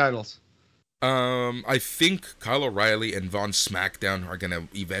tag team titles? I think Kyle O'Reilly and Von SmackDown are going to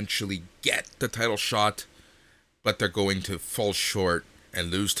eventually get the title shot, but they're going to fall short and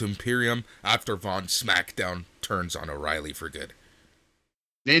lose to Imperium after Von SmackDown turns on O'Reilly for good.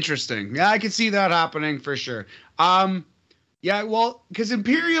 Interesting. Yeah, I can see that happening for sure. Yeah, well, because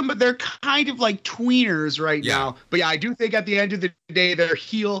Imperium, they're kind of like tweeners right now. But yeah, I do think at the end of the day, they're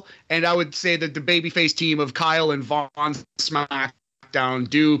heel. And I would say that the babyface team of Kyle and Von SmackDown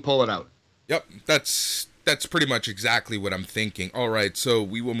do pull it out. Yep, that's pretty much exactly what I'm thinking. All right, so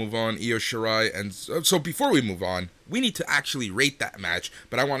we will move on. Io Shirai. And so before we move on, we need to actually rate that match.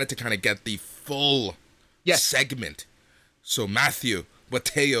 But I wanted to kind of get the full segment. So Matthew,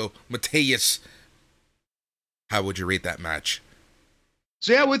 Mateus, how would you rate that match?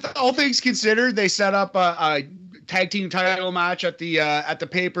 So yeah, with all things considered, they set up a tag team title match at the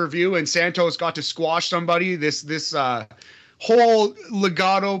pay-per-view, and Santos got to squash somebody. This whole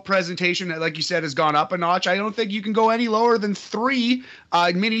Legado presentation, like you said, has gone up a notch. I don't think you can go any lower than 3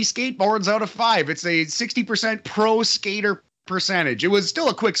 mini skateboards out of 5. It's a 60% pro skater percentage. It was still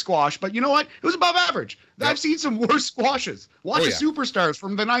a quick squash, but you know what? It was above average. Yep. I've seen some worse squashes. Watch Superstars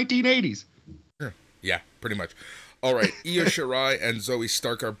from the 1980s. Yeah, pretty much. All right, Io Shirai and Zoe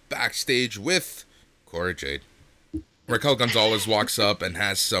Stark are backstage with Cora Jade. Raquel Gonzalez walks up and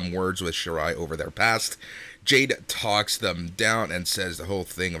has some words with Shirai over their past. Jade talks them down and says the whole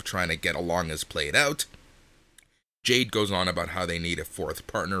thing of trying to get along is played out. Jade goes on about how they need a fourth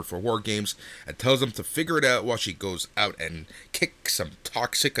partner for War Games and tells them to figure it out while she goes out and kicks some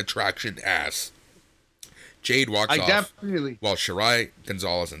Toxic Attraction ass. Jade walks off while Shirai,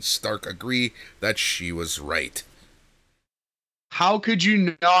 Gonzalez, and Stark agree that she was right. How could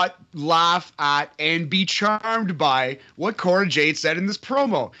you not laugh at and be charmed by what Cora Jade said in this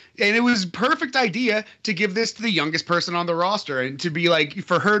promo? And it was a perfect idea to give this to the youngest person on the roster and to be like,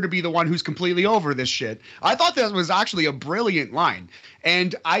 for her to be the one who's completely over this shit. I thought that was actually a brilliant line.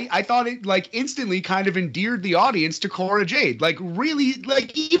 And I thought it like instantly kind of endeared the audience to Cora Jade. Like really,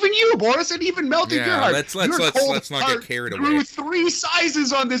 like even you, Boris, it even melted your heart. Let's not get carried away. Grew 3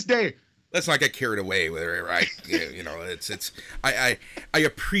 sizes on this day. Let's not get carried away with it, right? You know, I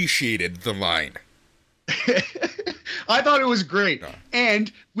appreciated the line. I thought it was great. And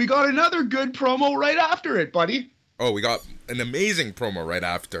we got another good promo right after it, buddy. Oh, we got an amazing promo right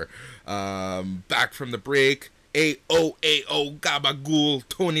after. Back from the break, AO Gabagool,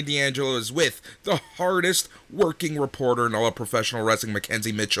 Tony D'Angelo is with the hardest working reporter in all of professional wrestling,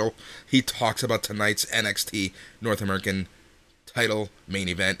 Mackenzie Mitchell. He talks about tonight's NXT North American title main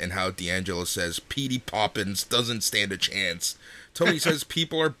event and how D'Angelo says Petey Poppins doesn't stand a chance. Tony says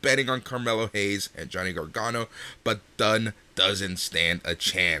people are betting on Carmelo Hayes and Johnny Gargano, but Dunn doesn't stand a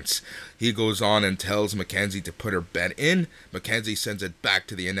chance. He goes on and tells Mackenzie to put her bet in. Mackenzie sends it back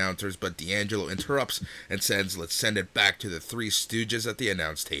to the announcers, but D'Angelo interrupts and says let's send it back to the Three Stooges at the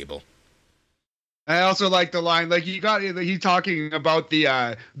announce table. I also like the line, like he's talking about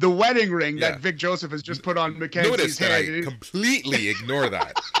the wedding ring that Vic Joseph has just put on Mackenzie's head. I completely ignore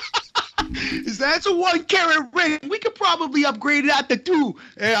that. That's a 1-carat ring. We could probably upgrade it at the 2.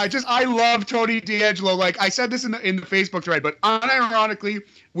 And I love Tony D'Angelo. Like I said this in the Facebook thread, but unironically,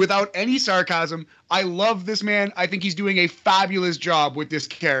 without any sarcasm, I love this man. I think he's doing a fabulous job with this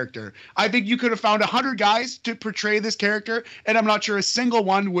character. I think you could have found 100 guys to portray this character, and I'm not sure a single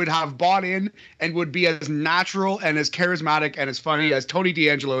one would have bought in and would be as natural and as charismatic and as funny as Tony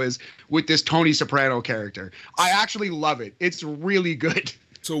D'Angelo is with this Tony Soprano character. I actually love it. It's really good.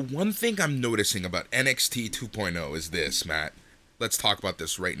 So one thing I'm noticing about NXT 2.0 is this, Matt. Let's talk about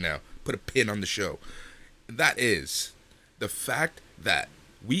this right now. Put a pin on the show. That is the fact that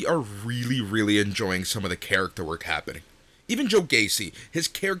we are really, really enjoying some of the character work happening. Even Joe Gacy, his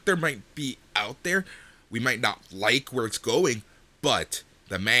character might be out there. We might not like where it's going, but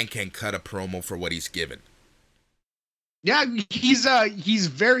the man can cut a promo for what he's given. Yeah, he's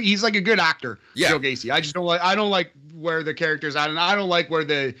like a good actor, Joe Gacy. I don't like where the character's at, and I don't like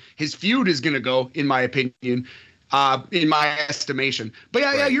where his feud is gonna go, in my opinion, in my estimation. But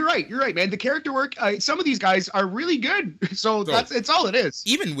yeah, you're right, man. The character work, some of these guys are really good. So it's all it is.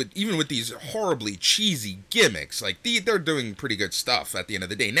 Even with these horribly cheesy gimmicks, like they're doing pretty good stuff at the end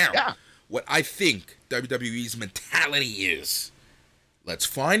of the day. Now, what I think WWE's mentality is, let's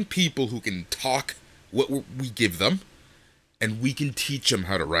find people who can talk what we give them, and we can teach them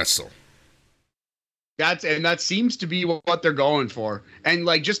how to wrestle. That seems to be what they're going for. And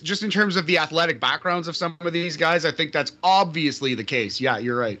like just in terms of the athletic backgrounds of some of these guys, I think that's obviously the case. Yeah,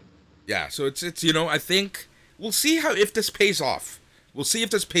 you're right. Yeah, so it's I think we'll see if this pays off. We'll see if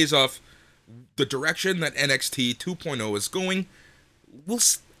this pays off. The direction that NXT 2.0 is going.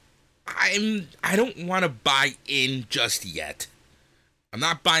 I don't want to buy in just yet. I'm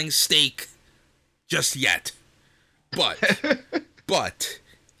not buying steak just yet. But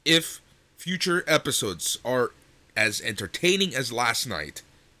if future episodes are as entertaining as last night,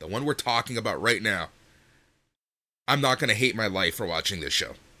 the one we're talking about right now, I'm not going to hate my life for watching this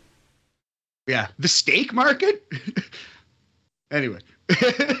show. Yeah, the steak market? Anyway.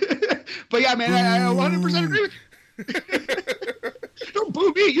 But yeah, man, I 100% agree with you. Don't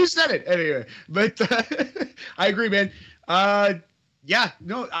boo me, you said it. Anyway, but I agree, man. Yeah,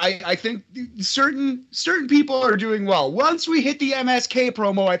 no, I think certain people are doing well. Once we hit the MSK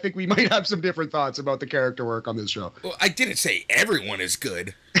promo, I think we might have some different thoughts about the character work on this show. Well, I didn't say everyone is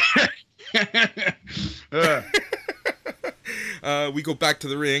good. We go back to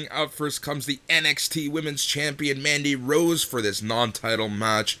the ring. Out first comes the NXT Women's Champion Mandy Rose for this non-title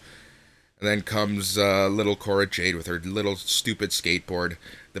match. And then comes little Cora Jade with her little stupid skateboard.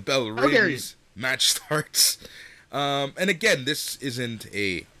 The bell rings. Match starts. And again, this isn't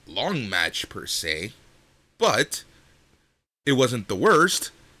a long match per se, but it wasn't the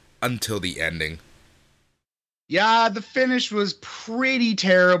worst until the ending. Yeah, the finish was pretty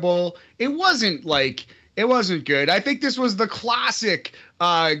terrible. It wasn't good. I think this was the classic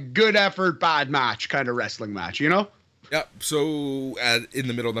good effort, bad match kind of wrestling match, you know? Yep. So in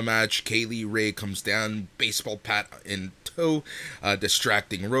the middle of the match, Kaylee Ray comes down, baseball bat in toe,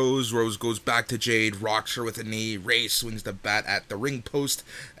 distracting Rose. Rose goes back to Jade, rocks her with a knee. Ray swings the bat at the ring post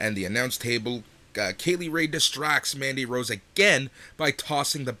and the announce table. Kaylee Ray distracts Mandy Rose again by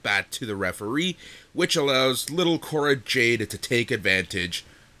tossing the bat to the referee, which allows little Cora Jade to take advantage.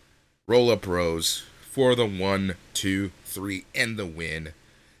 Roll up Rose for the 1, 2, 3 and the win.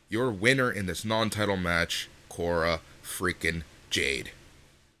 Your winner in this non-title match, Cora freaking Jade.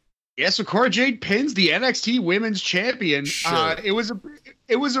 Yeah, so Cora Jade pins the NXT Women's Champion. Sure. It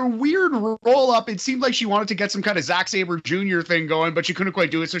was a weird roll up. It seemed like she wanted to get some kind of Zack Sabre Jr. thing going, but she couldn't quite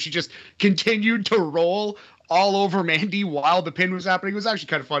do it, so she just continued to roll all over Mandy while the pin was happening. It was actually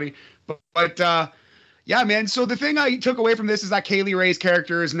kind of funny, but yeah, man. So the thing I took away from this is that Kaylee Ray's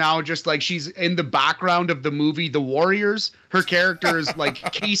character is now just like she's in the background of the movie The Warriors. Her character is like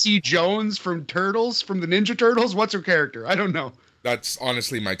Casey Jones from Turtles, from the Ninja Turtles. What's her character? I don't know. That's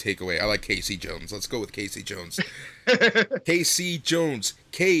honestly my takeaway. I like Casey Jones. Let's go with Casey Jones. Casey Jones.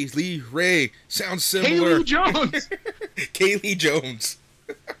 Kaylee Ray. Sounds similar. Kaylee Jones. Kaylee Jones.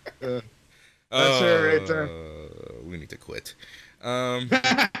 That's her. We need to quit.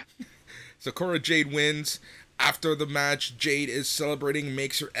 So Cora Jade wins. After the match, Jade is celebrating,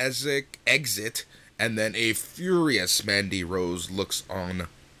 makes her exit, and then a furious Mandy Rose looks on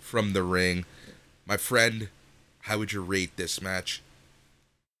from the ring. My friend, how would you rate this match?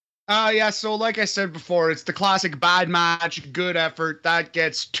 Yeah, so like I said before, it's the classic bad match, good effort. That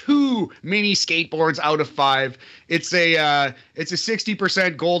gets 2 mini skateboards out of 5. It's a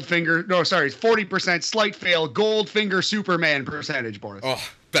 60% Goldfinger. No, sorry, it's 40% slight fail Goldfinger Superman percentage, Boris. Oh,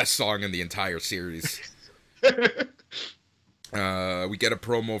 best song in the entire series. We get a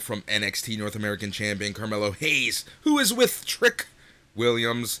promo from NXT North American Champion Carmelo Hayes, who is with Trick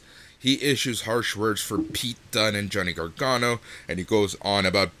Williams. He issues harsh words for Pete Dunne and Johnny Gargano, and he goes on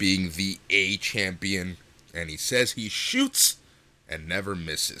about being the A champion, and he says he shoots and never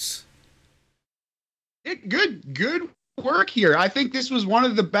misses. Good work here. I think this was one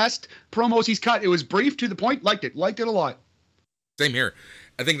of the best promos he's cut. It was brief, to the point. Liked it a lot. Same here.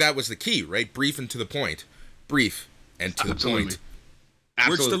 I think that was the key, right? Brief and to the point. Brief and to the point.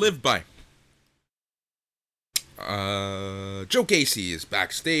 Words to live by. Joe Gacy is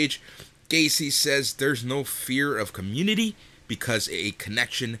backstage. Gacy says there's no fear of community because a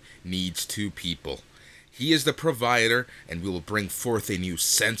connection needs 2 people. He is the provider and will bring forth a new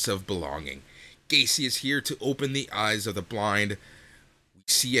sense of belonging. Gacy is here to open the eyes of the blind. We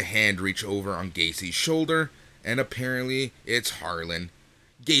see a hand reach over on Gacy's shoulder, and apparently it's Harlan.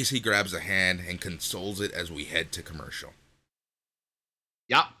 Gacy grabs a hand and consoles it as we head to commercial.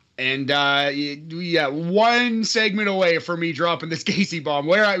 Yeah. And one segment away from me dropping this Gacy bomb.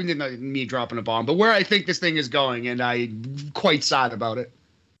 Not me dropping a bomb, but where I think this thing is going, and I'm quite sad about it.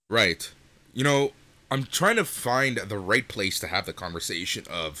 Right. You know, I'm trying to find the right place to have the conversation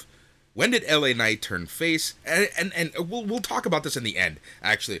of when did LA Knight turn face, and we'll talk about this in the end,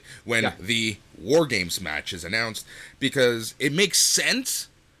 actually, when the War Games match is announced, because it makes sense,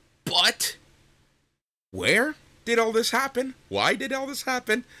 but where did all this happen? Why did all this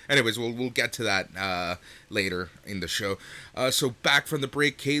happen? Anyways, we'll get to that later in the show. So back from the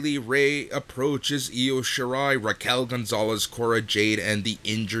break, Kaylee Ray approaches Io Shirai, Raquel Gonzalez, Cora Jade, and the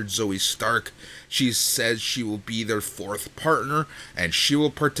injured Zoe Stark. She says she will be their 4th partner, and she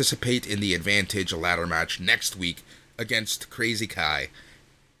will participate in the Advantage ladder match next week against Crazy Kai.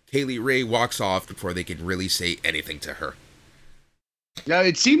 Kaylee Ray walks off before they can really say anything to her. Yeah,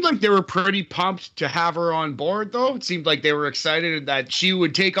 it seemed like they were pretty pumped to have her on board, though. It seemed like they were excited that she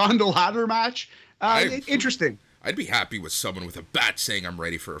would take on the ladder match. Interesting. I'd be happy with someone with a bat saying I'm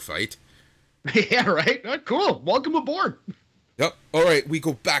ready for a fight. Yeah, right? Cool. Welcome aboard. Yep. All right, we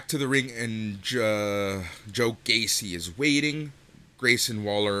go back to the ring, and Joe Gacy is waiting. Grayson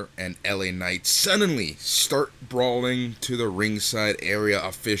Waller and LA Knight suddenly start brawling to the ringside area.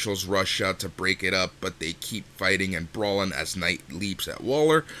 Officials rush out to break it up, but they keep fighting and brawling as Knight leaps at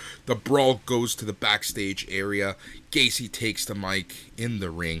Waller. The brawl goes to the backstage area. Gacy takes the mic in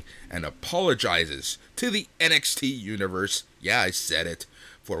the ring and apologizes to the NXT universe, yeah, I said it,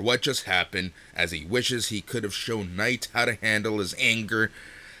 for what just happened, as he wishes he could have shown Knight how to handle his anger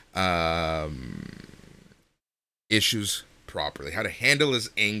issues properly, how to handle his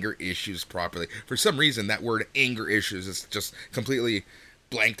anger issues properly. For some reason, that word anger issues is just completely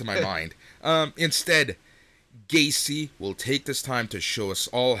blank to my mind. Instead, Gacy will take this time to show us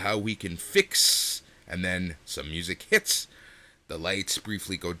all how we can fix, and then some music hits. The lights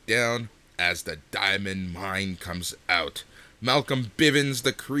briefly go down as the Diamond Mine comes out. Malcolm Bivens,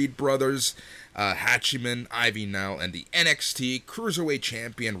 the Creed brothers, Hachiman, Ivy Nile, and the NXT Cruiserweight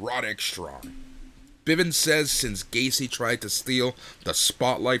Champion Roderick Strong. Bivens says since Gacy tried to steal the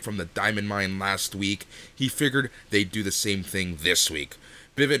spotlight from the Diamond Mine last week, he figured they'd do the same thing this week.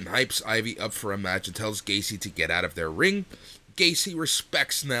 Bivens hypes Ivy up for a match and tells Gacy to get out of their ring. Gacy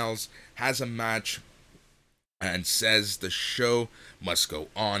respects Nels, has a match, and says the show must go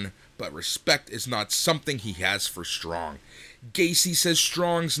on, but respect is not something he has for Strong. Gacy says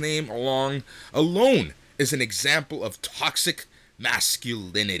Strong's name alone is an example of toxic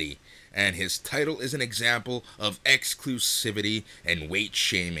masculinity, and his title is an example of exclusivity and weight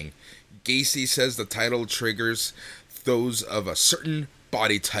shaming. Gacy says the title triggers those of a certain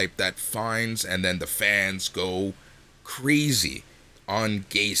body type that finds, and then the fans go crazy on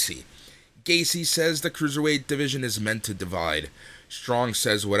Gacy. Gacy says the cruiserweight division is meant to divide. Strong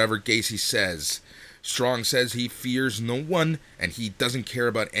says whatever Gacy says. Strong says he fears no one and he doesn't care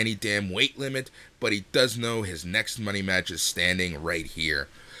about any damn weight limit, but he does know his next money match is standing right here.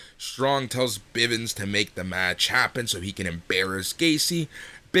 Strong tells Bivens to make the match happen so he can embarrass Gacy.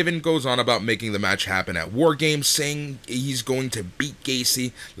 Bivens goes on about making the match happen at War Games, saying he's going to beat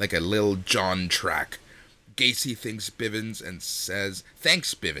Gacy like a Lil Jon track. Gacy thanks Bivens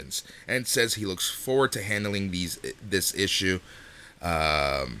and says he looks forward to handling this issue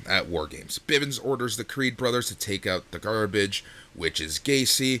at War Games. Bivens orders the Creed brothers to take out the garbage, which is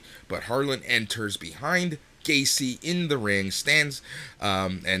Gacy, but Harlan enters behind Gacy in the ring, stands,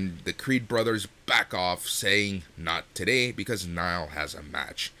 and the Creed brothers back off, saying not today because Niall has a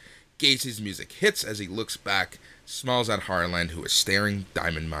match. Gacy's music hits as he looks back, smiles at Harlan, who is staring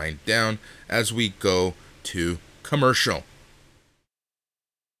Diamond Mine down, as we go to commercial.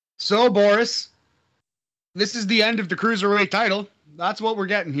 So, Boris, this is the end of the Cruiserweight title. That's what we're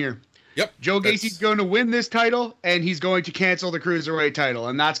getting here. Yep. Joe Gacy's going to win this title, and he's going to cancel the Cruiserweight title,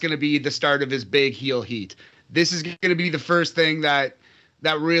 and that's going to be the start of his big heel heat. This is going to be the first thing that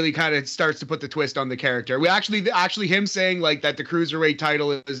really kind of starts to put the twist on the character. We actually him saying like that the Cruiserweight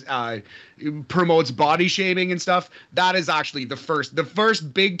title is promotes body shaming and stuff. That is actually the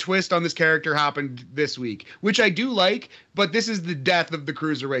first big twist on this character happened this week, which I do like, but this is the death of the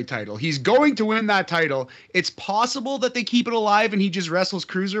Cruiserweight title. He's going to win that title. It's possible that they keep it alive and he just wrestles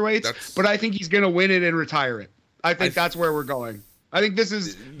cruiserweights, but I think he's going to win it and retire it. I think that's where we're going. I think this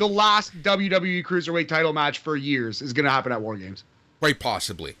is the last WWE Cruiserweight title match for years is going to happen at War Games. Quite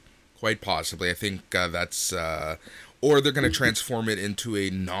possibly. I think that's... or they're going to transform it into a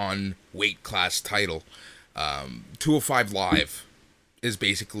non-weight class title. 205 Live is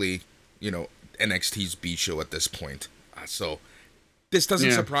basically, NXT's B show at this point. So this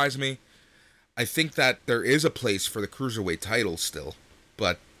doesn't surprise me. I think that there is a place for the Cruiserweight title still,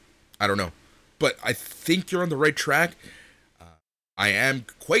 but I don't know. But I think you're on the right track. I am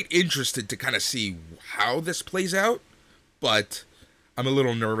quite interested to kind of see how this plays out, but I'm a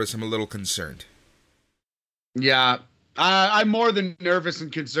little nervous. I'm a little concerned. Yeah, I'm more than nervous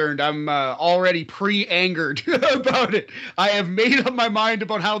and concerned. I'm already pre-angered about it. I have made up my mind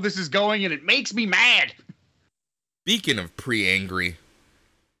about how this is going, and it makes me mad. Speaking of pre-angry,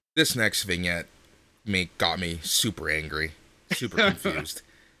 this next vignette got me super angry, super confused,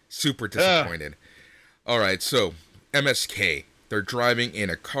 super disappointed. All right, so MSK. They're driving in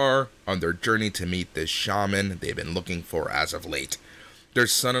a car on their journey to meet this shaman they've been looking for as of late. They're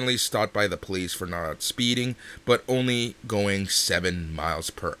suddenly stopped by the police for not speeding, but only going 7 miles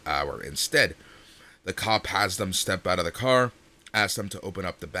per hour instead. The cop has them step out of the car, asks them to open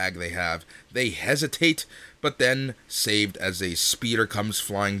up the bag they have. They hesitate, but then saved as a speeder comes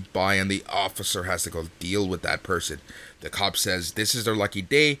flying by and the officer has to go deal with that person. The cop says this is their lucky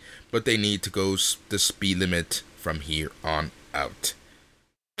day, but they need to go the speed limit from here on out.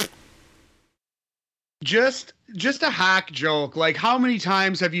 Just a hack joke. Like, how many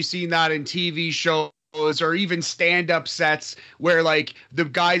times have you seen that in TV shows or even stand-up sets where like the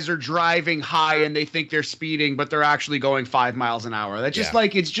guys are driving high and they think they're speeding, but they're actually going 5 miles an hour? That's just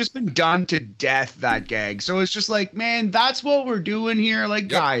like, it's just been done to death, that gag. So it's just like, man, that's what we're doing here. Like,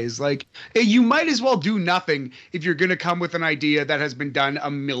 guys, like, you might as well do nothing if you're going to come with an idea that has been done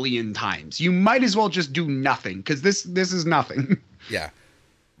a million times. You might as well just do nothing, because this is nothing. Yeah,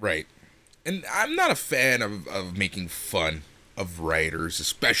 right. And I'm not a fan of making fun of writers,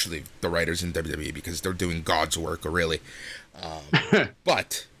 especially the writers in WWE, because they're doing God's work, really.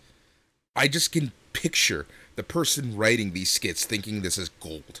 But I just can picture the person writing these skits thinking this is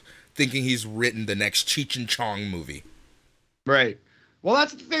gold, thinking he's written the next Cheech and Chong movie. Right. Well,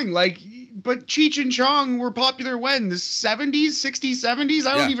 that's the thing. Like, but Cheech and Chong were popular when? The 70s, 60s, 70s?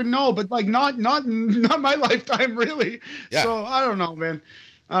 I don't even know. But like, not my lifetime, really. Yeah. So I don't know, man.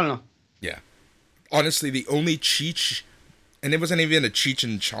 I don't know. Yeah. Honestly, the only Cheech And it wasn't even a Cheech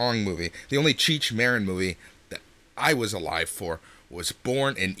and Chong movie. The only Cheech Marin movie that I was alive for was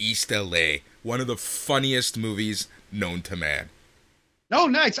Born in East LA, one of the funniest movies known to man. Oh,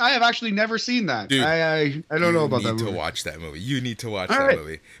 nice. I have actually never seen that. Dude, I don't know about that movie. You need to watch that movie. You need to watch All that right.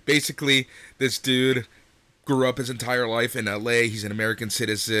 movie. Basically, this dude grew up his entire life in LA. He's an American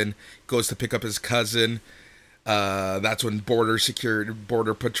citizen. Goes to pick up his cousin. That's when border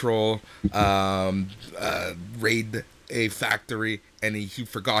patrol raid a factory, and he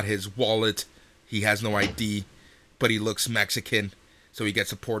forgot his wallet. He has no ID, but he looks Mexican, so he gets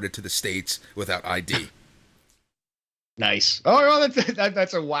deported to the States without ID. Nice. Oh, well,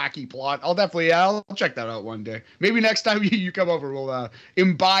 that's a wacky plot. I'll check that out one day. Maybe next time you come over, we'll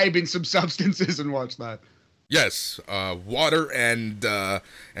imbibe in some substances and watch that. Yes, water and I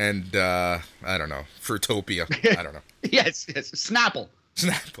don't know, Fruitopia. I don't know. Yes, Snapple.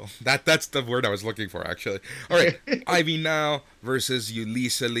 Snapple. That's the word I was looking for, actually. All right, Ivy Nile versus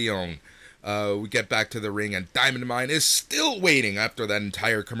Yulisa Leon. We get back to the ring, and Diamond Mine is still waiting after that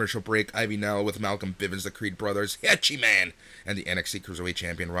entire commercial break. Ivy Nile with Malcolm Bivens, the Creed brothers, Hetchy Man, and the NXT Cruiserweight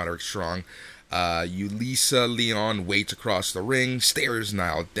Champion Roderick Strong. Yulisa Leon waits across the ring, stares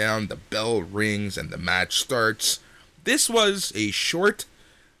Nile down, the bell rings, and the match starts. This was a short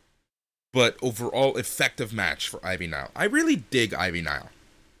but overall effective match for Ivy Nile. I really dig Ivy Nile.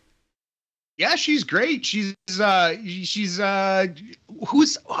 Yeah, she's great. She's who's the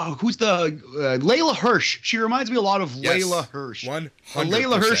Layla Hirsch. She reminds me a lot of Yes, Layla Hirsch. 100%. A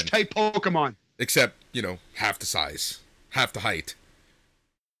Layla Hirsch type Pokemon. Except, half the size, half the height.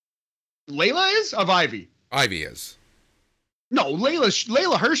 Layla is of Ivy. Ivy is. No,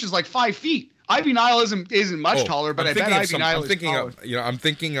 Layla Hirsch is like 5 feet. Ivy Nile isn't much taller, but I bet Ivy Nile is taller. I'm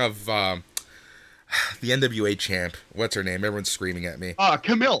thinking of the NWA champ. What's her name? Everyone's screaming at me.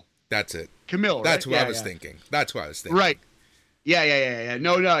 Camille. That's it. Camille. That's right? who I was thinking. That's who I was thinking. Right. Yeah.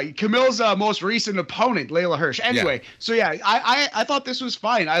 No. Camille's most recent opponent, Layla Hirsch. Anyway, So I thought this was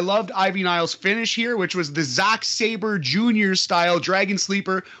fine. I loved Ivy Nile's finish here, which was the Zack Sabre Jr. style Dragon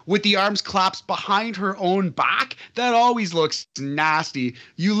Sleeper with the arms collapsed behind her own back. That always looks nasty.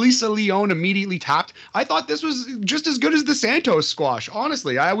 Yulisa Leon immediately tapped. I thought this was just as good as the Santos squash.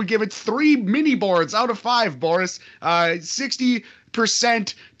 Honestly, I would give it 3 mini boards out of 5, Boris. 60%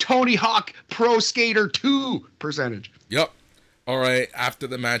 Tony Hawk Pro Skater 2 percentage. Yep. All right, after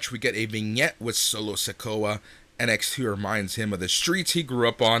the match, we get a vignette with Solo Sikoa. NXT reminds him of the streets he grew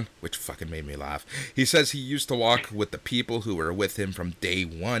up on, which fucking made me laugh. He says he used to walk with the people who were with him from day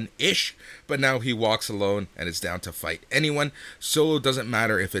one-ish, but now he walks alone and is down to fight anyone. Solo doesn't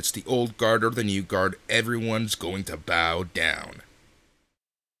matter if it's the old guard or the new guard, everyone's going to bow down.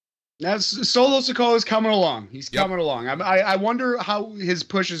 Now, Solo Sikoa is coming along. He's coming along. I wonder how his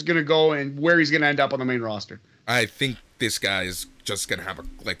push is going to go and where he's going to end up on the main roster. I think this guy is just going to have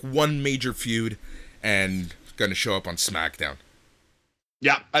one major feud and going to show up on SmackDown.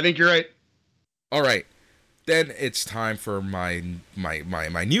 Yeah, I think you're right. All right. Then it's time for my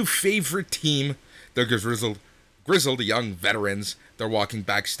new favorite team, the grizzled young veterans. They're walking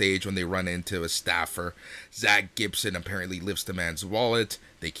backstage when they run into a staffer. Zach Gibson apparently lifts the man's wallet.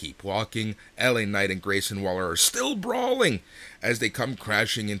 They keep walking. LA Knight and Grayson Waller are still brawling as they come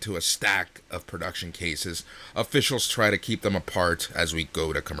crashing into a stack of production cases. Officials try to keep them apart as we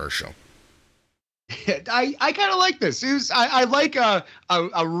go to commercial. I kind of like this. I like a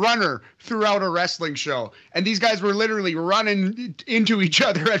runner throughout a wrestling show, and these guys were literally running into each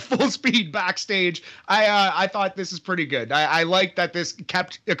other at full speed backstage. I thought this is pretty good. I like that this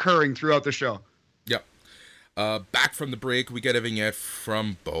kept occurring throughout the show. Yep. Back from the break, we get a vignette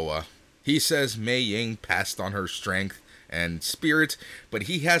from Boa. He says Mei Ying passed on her strength and spirit, but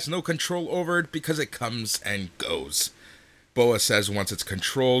he has no control over it because it comes and goes. Boa says once it's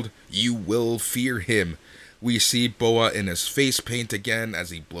controlled, you will fear him. We see Boa in his face paint again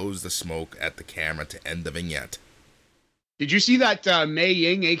as he blows the smoke at the camera to end the vignette. Did you see that Mei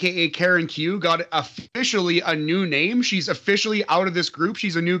Ying, a.k.a. Karen Q, got officially a new name? She's officially out of this group.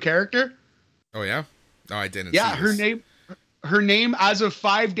 She's a new character. Oh, yeah? No, I didn't Yeah, see this. her name as of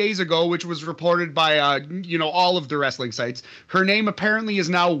 5 days ago, which was reported by, all of the wrestling sites, her name apparently is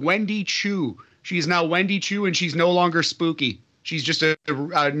now Wendy Chu. She's now Wendy Chu, and she's no longer spooky. She's just a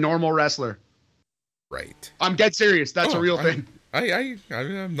normal wrestler. Right. I'm dead serious. That's a real thing.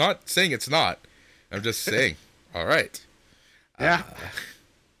 I'm not saying it's not. I'm just saying. All right. Yeah.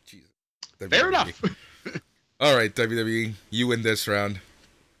 Jesus. Fair enough. All right, WWE, you win this round.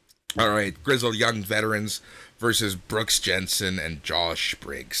 All right, grizzled young veterans versus Brooks Jensen and Josh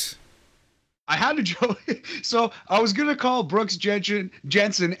Briggs. I had a joke. So I was gonna call Jensen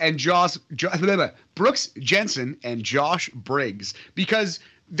and Brooks Jensen and Josh Briggs because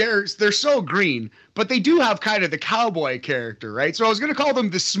they're so green, but they do have kind of the cowboy character, right? So I was gonna call them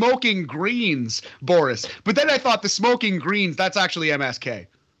the Smoking Greens, Boris. But then I thought the Smoking Greens, that's actually MSK.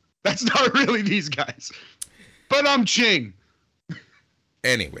 That's not really these guys. But I'm Ching.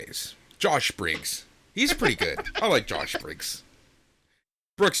 Anyways, Josh Briggs. He's pretty good. I like Josh Briggs.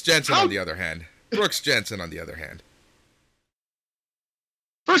 Brooks Jensen on the other hand.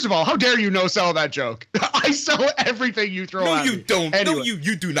 First of all, how dare you no sell that joke? I sell everything you throw at me. No, you don't. Anyway. No,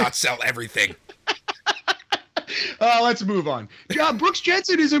 you do not sell everything. Let's move on. Brooks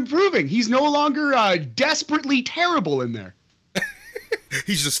Jensen is improving. He's no longer desperately terrible in there.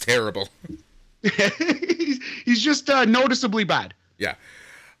 He's just terrible. he's just noticeably bad. Yeah.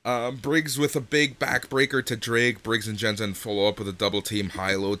 Briggs with a big backbreaker to Drake. Briggs and Jensen follow up with a double team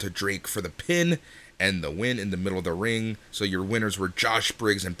high-low to Drake for the pin and the win in the middle of the ring. So your winners were Josh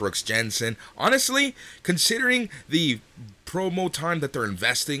Briggs and Brooks Jensen. Honestly, considering the promo time that they're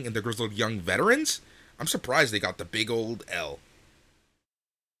investing in the Grizzled Young Veterans, I'm surprised they got the big old L.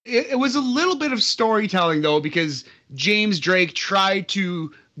 It was a little bit of storytelling, though, because James Drake tried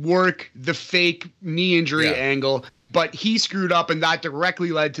to work the fake knee injury angle, but he screwed up, and that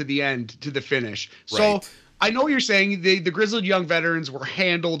directly led to the end, to the finish. Right. So I know you're saying the Grizzled Young Veterans were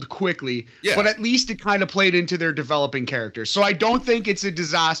handled quickly, but at least it kind of played into their developing characters. So I don't think it's a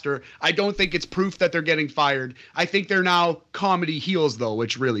disaster. I don't think it's proof that they're getting fired. I think they're now comedy heels, though,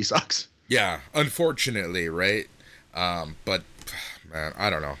 which really sucks. Yeah, unfortunately, right? But, man, I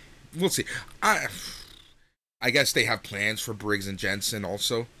don't know. We'll see. I guess they have plans for Briggs and Jensen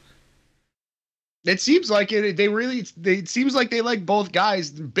also. It seems like it. It seems like they like both guys.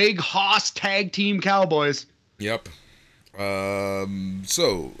 Big Hoss tag team cowboys. Yep.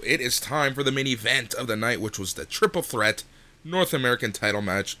 So it is time for the main event of the night, which was the triple threat North American title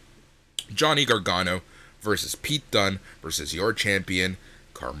match. Johnny Gargano versus Pete Dunne versus your champion,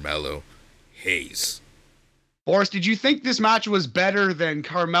 Carmelo Hayes. Boris, did you think this match was better than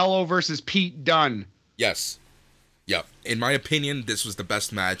Carmelo versus Pete Dunne? Yes. Yep. In my opinion, this was the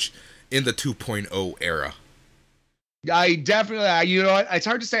best match in the 2.0 era. I definitely, you know what? It's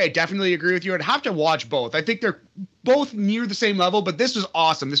hard to say. I definitely agree with you. I'd have to watch both. I think they're both near the same level, but this was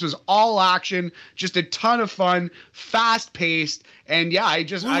awesome. This was all action, just a ton of fun, fast paced, and yeah,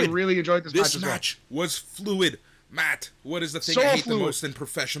 I really enjoyed this match. This match was fluid. Matt, what is the thing So I hate fluid. the most in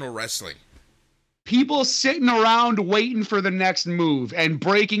professional wrestling? People sitting around waiting for the next move and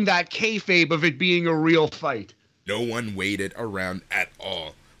breaking that kayfabe of it being a real fight. No one waited around at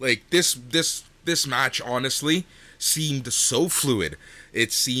all. Like this match honestly seemed so fluid.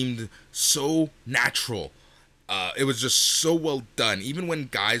 It seemed so natural. It was just so well done. Even when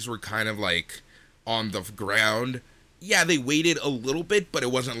guys were kind of like on the ground, yeah, they waited a little bit, but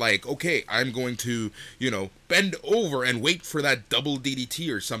it wasn't like, okay, I'm going to, bend over and wait for that double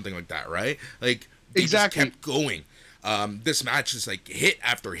DDT or something like that, right? Like they Exactly. just kept going. This match is like hit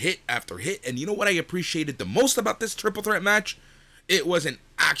after hit after hit, and you know what I appreciated the most about this triple threat match? It was an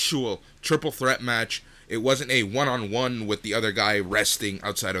actual triple threat match. It wasn't a one-on-one with the other guy resting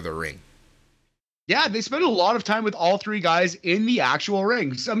outside of the ring. Yeah, they spent a lot of time with all three guys in the actual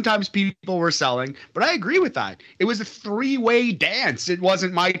ring. Sometimes people were selling, but I agree with that. It was a three-way dance. It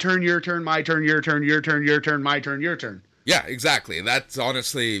wasn't my turn, your turn, my turn, your turn, your turn, your turn, my turn, your turn. Yeah, exactly. That's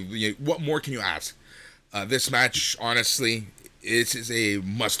honestly, what more can you ask? This match, honestly, is a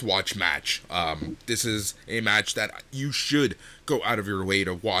must-watch match. This is a match that you should go out of your way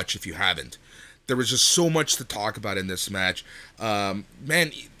to watch if you haven't. There was just so much to talk about in this match.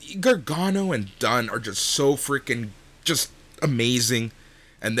 Man, Gargano and Dunne are just so freaking just amazing.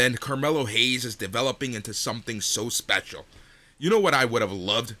 And then Carmelo Hayes is developing into something so special. You know what I would have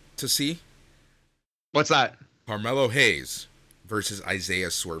loved to see? What's that? Carmelo Hayes versus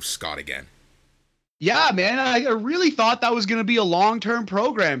Isaiah Swerve Scott again. Yeah, man, I really thought that was going to be a long-term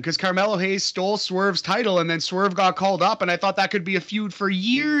program because Carmelo Hayes stole Swerve's title and then Swerve got called up, and I thought that could be a feud for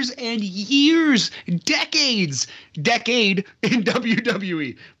years and years, decade in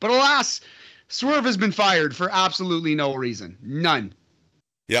WWE. But alas, Swerve has been fired for absolutely no reason. None.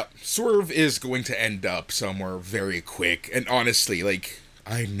 Yep, Swerve is going to end up somewhere very quick, and honestly,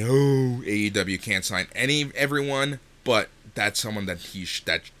 I know AEW can't sign everyone, but that's someone that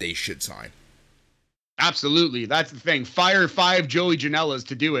they should sign. Absolutely. That's the thing. Fire 5 Joey Janela's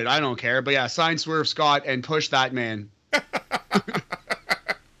to do it. I don't care. But yeah, sign Swerve Scott and push that man.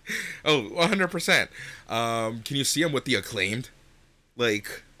 Oh, 100%. Can you see him with the Acclaimed?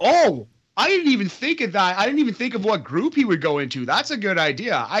 Oh, I didn't even think of that. I didn't even think of what group he would go into. That's a good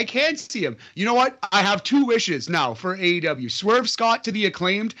idea. I can see him. You know what? I have 2 wishes now for AEW. Swerve Scott to the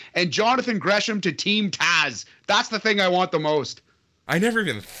Acclaimed and Jonathan Gresham to Team Taz. That's the thing I want the most. I never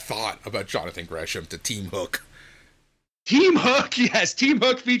even thought about Jonathan Gresham to Team Hook. Team Hook, yes. Team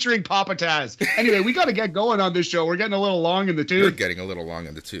Hook featuring Papa Taz. Anyway, we got to get going on this show. We're getting a little long in the tooth. You're getting a little long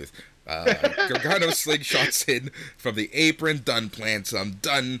in the tooth. Gargano slingshots in from the apron. Dunn plants him.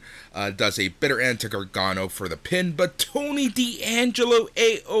 Dunn does a bitter end to Gargano for the pin, but Tony D'Angelo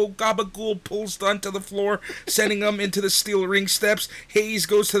A.O. Gabagool pulls Dunn to the floor, sending him into the steel ring steps. Hayes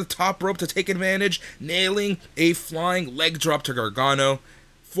goes to the top rope to take advantage, nailing a flying leg drop to Gargano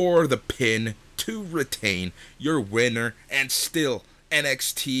for the pin to retain. Your winner and still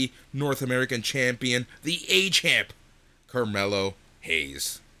NXT North American Champion, the A-Champ, Carmelo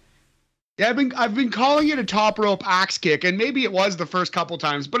Hayes. Yeah, I've been calling it a top rope axe kick, and maybe it was the first couple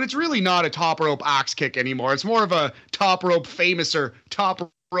times, but it's really not a top rope axe kick anymore. It's more of a top rope famouser,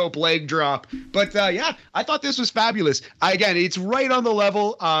 top rope leg drop. But yeah, I thought this was fabulous. Again, it's right on the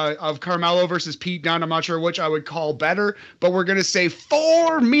level of Carmelo versus Pete Dunne. I'm not sure which I would call better, but we're going to say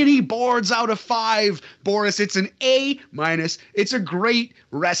 4 mini boards out of 5. Boris, it's an A-. It's a great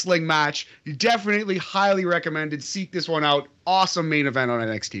wrestling match. Definitely highly recommended. Seek this one out. Awesome main event on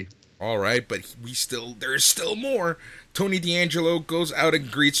NXT. All right, but there's still more. Tony D'Angelo goes out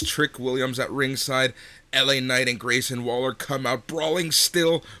and greets Trick Williams at ringside. LA Knight and Grayson Waller come out brawling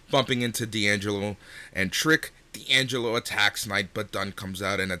still, bumping into D'Angelo and Trick. D'Angelo attacks Knight, but Dunn comes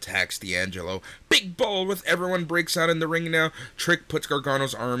out and attacks D'Angelo. Big ball with everyone breaks out in the ring now. Trick puts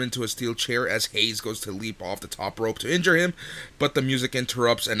Gargano's arm into a steel chair as Hayes goes to leap off the top rope to injure him, but the music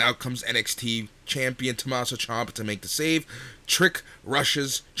interrupts and out comes NXT champion Tommaso Ciampa to make the save. Trick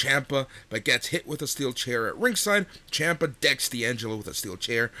rushes Ciampa, but gets hit with a steel chair at ringside. Ciampa decks D'Angelo with a steel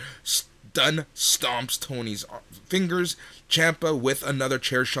chair. Dunn stomps Tony's fingers. Ciampa with another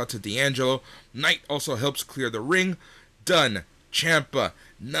chair shot to D'Angelo. Knight also helps clear the ring. Dunn, Ciampa,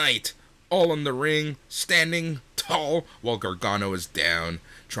 Knight, all in the ring, standing tall while Gargano is down,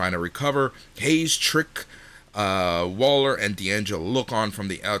 trying to recover. Hayes, Trick, Waller, and D'Angelo look on from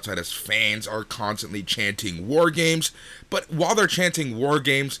the outside as fans are constantly chanting War Games. But while they're chanting War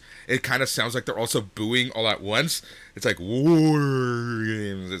Games, it kind of sounds like they're also booing all at once. It's like War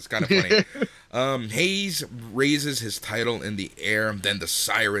Games. It's kind of funny. Hayes raises his title in the air. Then the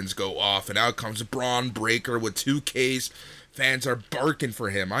sirens go off, and out comes Braun Breaker with 2 Ks. Fans are barking for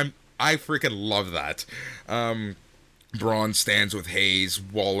him. I freaking love that. Braun stands with Hayes,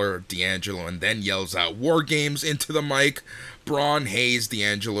 Waller, D'Angelo, and then yells out War Games into the mic. Braun, Hayes,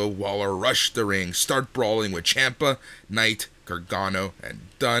 D'Angelo, Waller rush the ring, start brawling with Ciampa, Knight, Gargano, and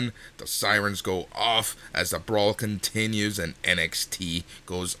Dunn. The sirens go off as the brawl continues and NXT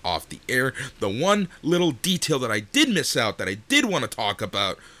goes off the air. The one little detail that I did miss out that I did want to talk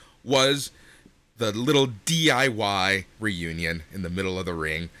about was the little DIY reunion in the middle of the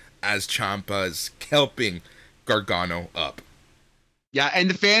ring as Ciampa is helping Gargano up. Yeah, and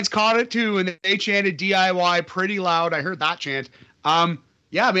the fans caught it too, and they chanted DIY pretty loud. I heard that chant.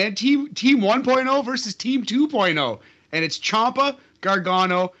 Yeah, man, Team 1.0 versus Team 2.0. And it's Ciampa,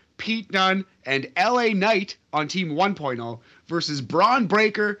 Gargano, Pete Dunne, and LA Knight on Team 1.0 versus Braun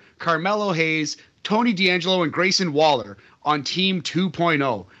Breaker, Carmelo Hayes, Tony D'Angelo, and Grayson Waller on Team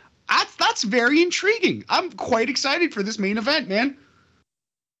 2.0. That's very intriguing. I'm quite excited for this main event, man.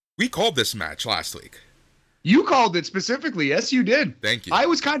 We called this match last week. You called it specifically. Yes, you did. Thank you. I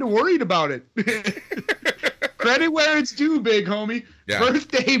was kind of worried about it. Credit where it's due, big homie. Yeah.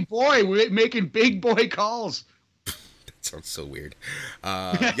 Birthday boy making big boy calls. That sounds so weird.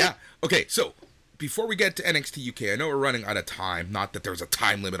 Yeah. Okay, so before we get to NXT UK, I know we're running out of time. Not that there's a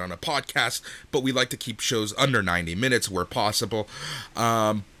time limit on a podcast, but we like to keep shows under 90 minutes where possible.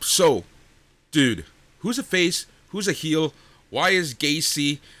 So, dude, who's a face? Who's a heel? Why is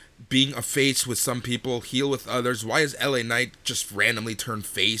Gacy being a face with some people, heel with others? Why is LA Knight just randomly turned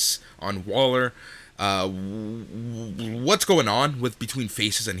face on Waller? What's going on between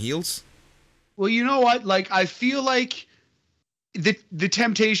faces and heels? Well, you know what? Like, I feel like the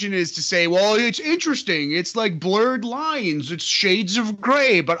temptation is to say, well, it's interesting. It's like blurred lines. It's shades of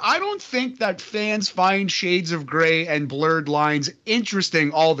gray. But I don't think that fans find shades of gray and blurred lines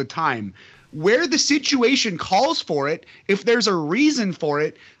interesting all the time. Where the situation calls for it, if there's a reason for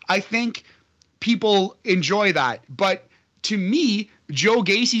it, I think people enjoy that. But to me, Joe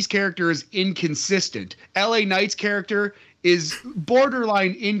Gacy's character is inconsistent. LA Knight's character is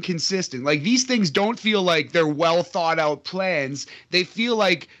borderline inconsistent. Like, these things don't feel like they're well thought out plans. They feel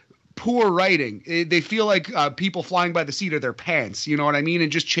like poor writing. They feel like people flying by the seat of their pants. You know what I mean?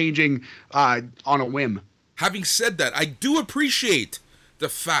 And just changing on a whim. Having said that, I do appreciate the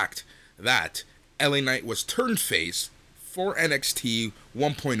fact that LA Knight was turned face for NXT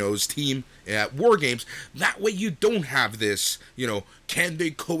 1.0's team at War Games. That way you don't have this, can they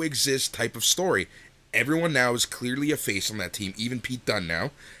coexist type of story. Everyone now is clearly a face on that team, even Pete Dunne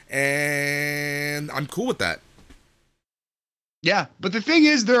now, and I'm cool with that. Yeah, but the thing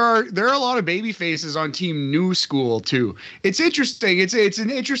is, there are a lot of baby faces on Team New School too. It's interesting. It's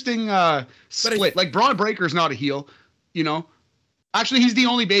an interesting split. Like Braun Breaker's not a heel, Actually, he's the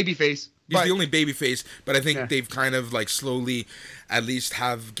only baby face. He's the only baby face, but I think they've kind of like slowly, at least,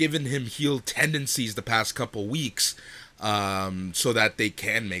 have given him heel tendencies the past couple weeks, so that they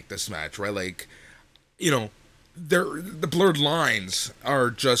can make this match right. Like, the blurred lines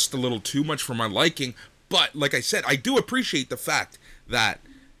are just a little too much for my liking. But, like I said, I do appreciate the fact that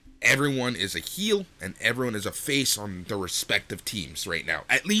everyone is a heel and everyone is a face on their respective teams right now.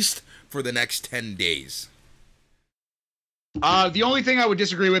 At least for the next 10 days. The only thing I would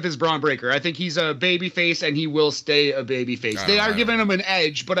disagree with is Braun Breaker. I think he's a babyface and he will stay a babyface. They are giving him an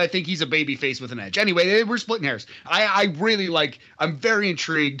edge, but I think he's a babyface with an edge. Anyway, we're splitting hairs. I'm very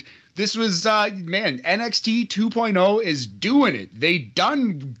intrigued. This was, NXT 2.0 is doing it. They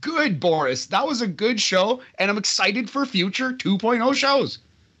done good, Boris. That was a good show, and I'm excited for future 2.0 shows.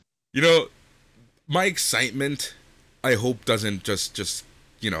 My excitement, I hope, doesn't just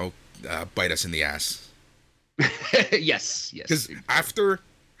bite us in the ass. Yes. Because after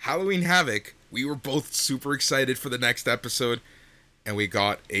Halloween Havoc, we were both super excited for the next episode, and we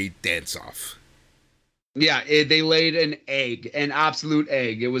got a dance-off. Yeah, they laid an absolute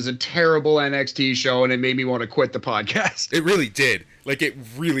egg. It was a terrible NXT show, and it made me want to quit the podcast. It really did. Like, it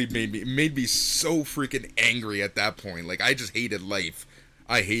really made me so freaking angry at that point. Like, I just hated life.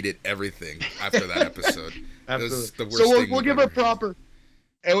 I hated everything after that episode. Absolutely. It was the worst thing we'll give a proper...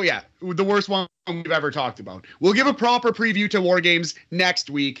 Oh, yeah, the worst one we've ever talked about. We'll give a proper preview to War Games next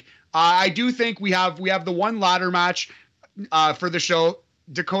week. I do think we have the one ladder match for the show.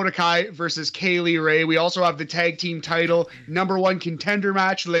 Dakota Kai versus Kaylee Ray. We also have the tag team title #1 contender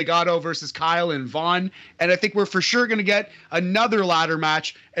match, Legado versus Kyle and Vaughn. And I think we're for sure going to get another ladder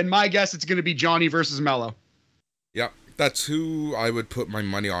match. And my guess, it's going to be Johnny versus Mello. Yeah, that's who I would put my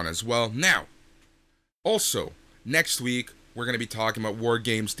money on as well. Now, also, next week, we're going to be talking about War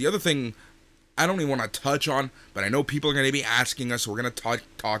Games. The other thing I don't even want to touch on, but I know people are going to be asking us, so we're going to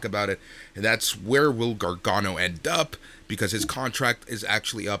talk about it. And that's, where will Gargano end up? Because his contract is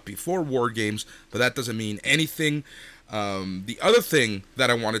actually up before War Games, but that doesn't mean anything. The other thing that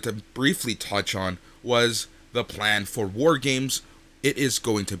I wanted to briefly touch on was the plan for War Games. It is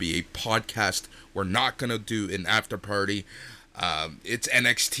going to be a podcast. We're not going to do an after party. It's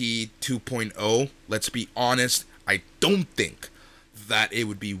NXT 2.0. Let's be honest. I don't think that it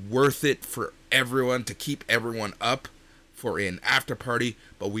would be worth it for everyone to keep everyone up for an after party,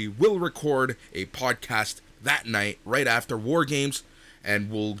 but we will record a podcast that night right after War Games, and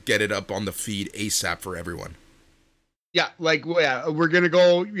we'll get it up on the feed ASAP for everyone. Yeah, we're gonna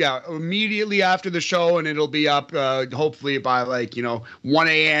go immediately after the show, and it'll be up hopefully by 1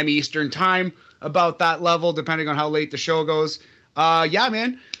 a.m. Eastern time, about that level, depending on how late the show goes.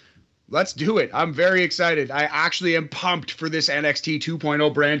 Man, let's do it. I'm very excited. I actually am pumped for this NXT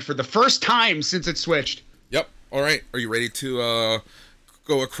 2.0 brand for the first time since it switched. Yep. All right. Are you ready to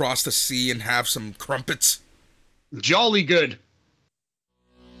go across the sea and have some crumpets? Jolly good.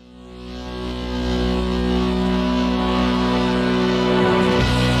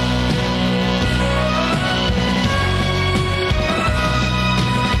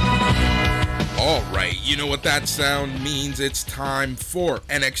 All right, you know what that sound means. It's time for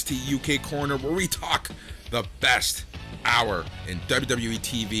NXT UK Corner, where we talk the best hour in WWE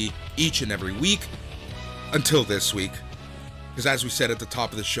TV each and every week until this week. Because as we said at the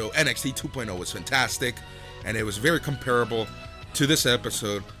top of the show, NXT 2.0 was fantastic, and it was very comparable to this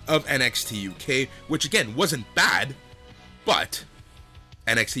episode of NXT UK, which again wasn't bad, but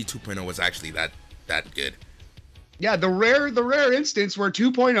NXT 2.0 was actually that good. Yeah, the rare instance where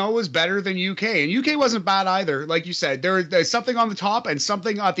 2.0 was better than UK, and UK wasn't bad either. Like you said, there's something on the top and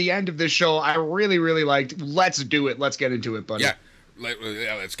something at the end of this show I really, really liked. Let's do it. Let's get into it, buddy. Yeah.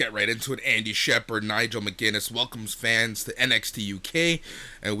 Let's get right into it. Andy Shepherd, Nigel McGuinness welcomes fans to NXT UK,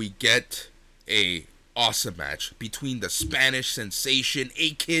 and we get a awesome match between the Spanish sensation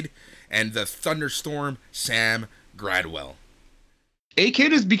A-Kid and the Thunderstorm Sam Gradwell.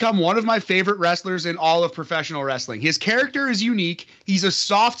 A-Kid has become one of my favorite wrestlers in all of professional wrestling. His character is unique. He's a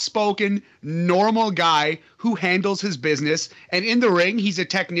soft-spoken, normal guy who handles his business. And in the ring, he's a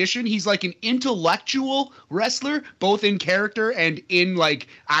technician. He's like an intellectual wrestler, both in character and in like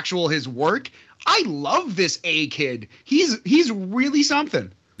actual his work. I love this A-Kid. He's really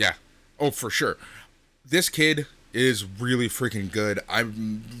something. Yeah. Oh, for sure. This kid is really freaking good.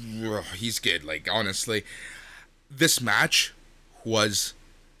 He's good. Like, honestly, this match was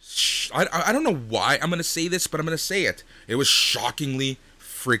I don't know why I'm gonna say this, but I'm gonna say it. It was shockingly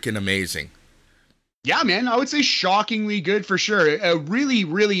freaking amazing. Yeah, man, I would say shockingly good for sure. A really,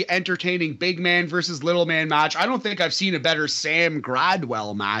 really entertaining big man versus little man match. I don't think I've seen a better Sam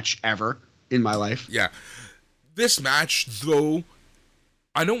Gradwell match ever in my life. Yeah, this match though,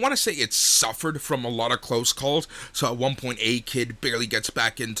 I don't want to say it suffered from a lot of close calls. So at one point, A-Kid barely gets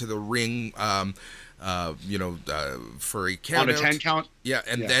back into the ring. For a count on a 10 count. Yeah,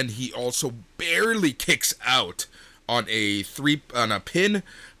 and then he also barely kicks out on a pin,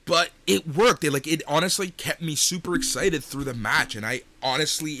 but it worked. It honestly kept me super excited through the match, and I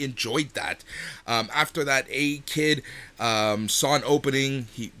honestly enjoyed that. After that, A-Kid saw an opening,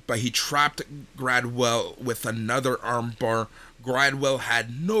 but he trapped Gradwell with another armbar. Gradwell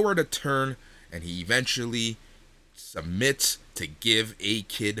had nowhere to turn, and he eventually submits to give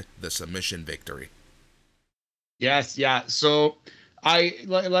A-Kid the submission victory. Yes, yeah. So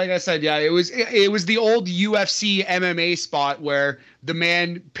like I said, yeah, it was the old UFC MMA spot where the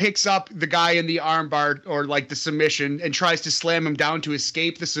man picks up the guy in the armbar or like the submission and tries to slam him down to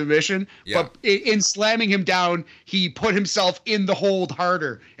escape the submission. Yeah. But in slamming him down, he put himself in the hold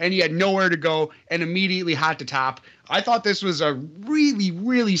harder and he had nowhere to go and immediately had to tap. I thought this was a really,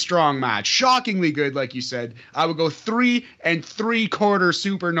 really strong match. Shockingly good, like you said. I would go 3 3/4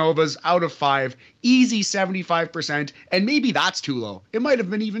 supernovas out of 5. Easy 75%. And maybe that's too low. It might have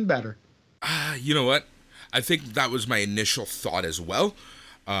been even better. You know what? I think that was my initial thought as well.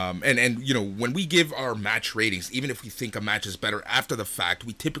 And you know, when we give our match ratings, even if we think a match is better after the fact,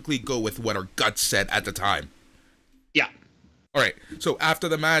 we typically go with what our gut said at the time. Yeah. All right, so after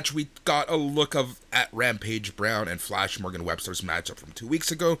the match, we got a look at Rampage Brown and Flash Morgan Webster's matchup from 2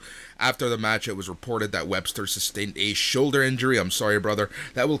 weeks ago. After the match, it was reported that Webster sustained a shoulder injury, I'm sorry, brother,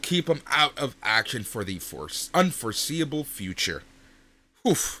 that will keep him out of action for the unforeseeable future.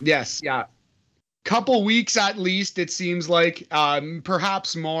 Oof. Yes, yeah. Couple weeks at least, it seems like,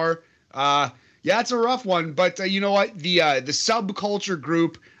 perhaps more. Yeah, it's a rough one, but you know what? The subculture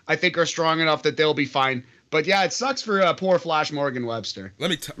group, I think, are strong enough that they'll be fine. But yeah, it sucks for poor Flash Morgan Webster.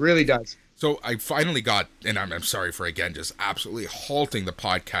 Really does. So I finally got, and I'm sorry for again just absolutely halting the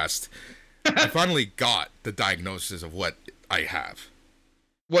podcast. I finally got the diagnosis of what I have.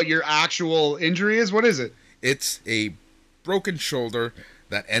 What your actual injury is? What is it? It's a broken shoulder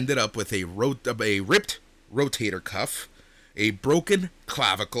that ended up with a ripped rotator cuff, a broken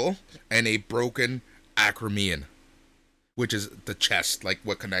clavicle, and a broken acromion, which is the chest, like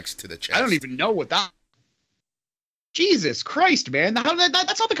what connects to the chest. I don't even know what that. Jesus Christ, man.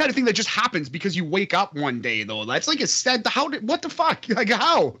 That's not the kind of thing that just happens because you wake up one day, though. That's like what the fuck? Like,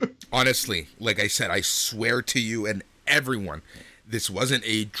 how? Honestly, like I said, I swear to you and everyone, this wasn't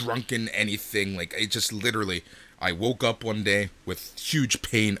a drunken anything. Like, it just literally, I woke up one day with huge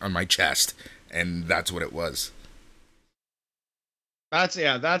pain on my chest, and that's what it was.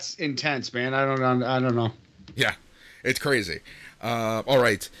 That's intense, man. I don't know. Yeah, it's crazy. All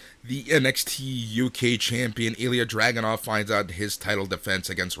right. The NXT UK champion Ilya Dragunov finds out his title defense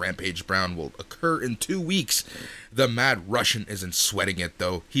against Rampage Brown will occur in 2 weeks. The Mad Russian isn't sweating it,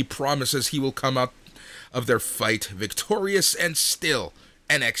 though. He promises he will come out of their fight victorious and still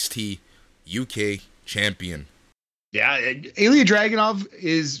NXT UK champion. Yeah, Ilya Dragunov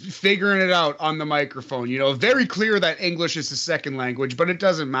is figuring it out on the microphone. You know, very clear that English is his second language, but it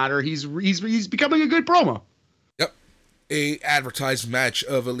doesn't matter. He's becoming a good promo. A advertised match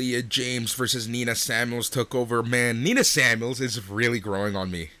of Aaliyah James versus Nina Samuels took over. Man, Nina Samuels is really growing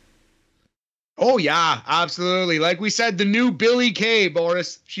on me. Oh, yeah, absolutely. Like we said, the new Billie Kay,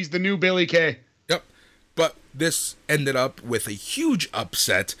 Boris. She's the new Billie Kay. Yep. But this ended up with a huge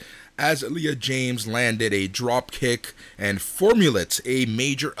upset as Aaliyah James landed a drop kick and formulates a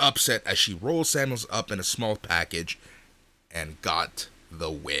major upset as she rolls Samuels up in a small package and got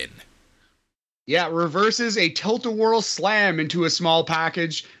the win. Yeah, reverses a tilt-a-whirl slam into a small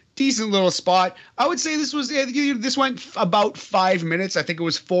package. Decent little spot. I would say this went about 5 minutes. I think it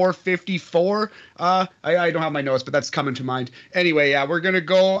was 4:54. I don't have my notes, but that's coming to mind. Anyway, yeah, we're going to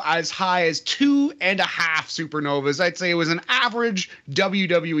go as high as 2.5 supernovas. I'd say it was an average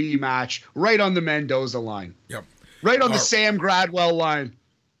WWE match right on the Mendoza line. Yep. Right on the Sam Gradwell line.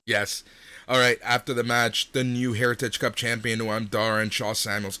 Yes. All right, after the match, the new Heritage Cup champion Noam Dar and Shaw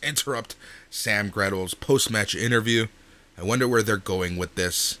Samuels interrupt Sam Gradwell's post-match interview. I wonder where they're going with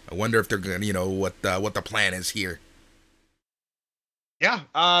this. I wonder if they're going to, what the plan is here. Yeah,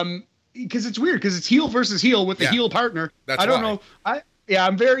 because it's weird, because it's heel versus heel with the heel partner. I don't know.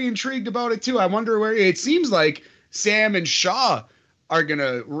 I'm very intrigued about it, too. I wonder where it seems like Sam and Shaw are going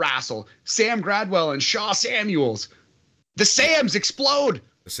to wrestle. Sam Gradwell and Shaw Samuels. The Sams explode.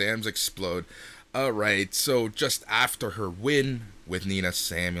 The Sams explode. All right, so just after her win with Nina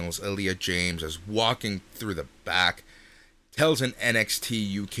Samuels, Aaliyah James is walking through the back, tells an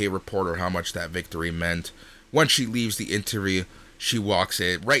NXT UK reporter how much that victory meant. Once she leaves the interview, she walks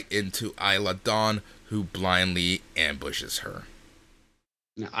it right into Isla Dawn, who blindly ambushes her.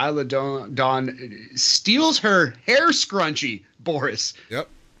 Now, Isla Dawn steals her hair scrunchie, Boris. Yep.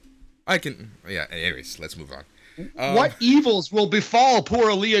 Anyways, let's move on. What evils will befall poor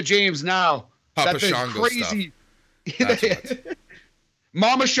Aaliyah James now? Papa Shango crazy stuff.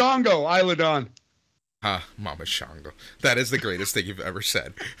 Mama Shango, Isla Dawn. Mama Shango. That is the greatest thing you've ever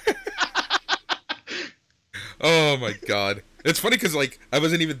said. Oh my god. It's funny because, I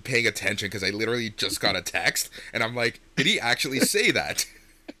wasn't even paying attention because I literally just got a text, and I'm like, did he actually say that?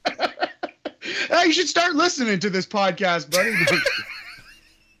 You should start listening to this podcast, buddy.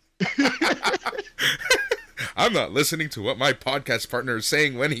 I'm not listening to what my podcast partner is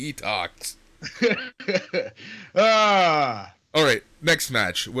saying when he talks. All right, next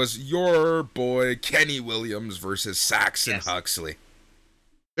match was your boy Kenny Williams versus Saxon Huxley.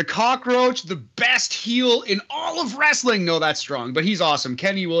 The Cockroach, the best heel in all of wrestling. No, that's strong, but he's awesome.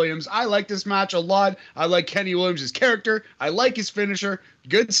 Kenny Williams. I like this match a lot. I like Kenny Williams' character. I like his finisher.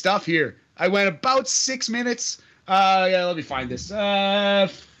 Good stuff here. I went about 6 minutes. Let me find this.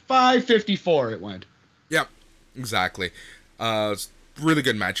 5:54 it went. Yep, exactly. Really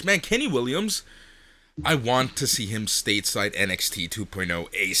good match. Man, Kenny Williams, I want to see him stateside NXT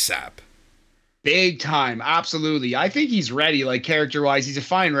 2.0 ASAP. Big time, absolutely. I think he's ready, character-wise. He's a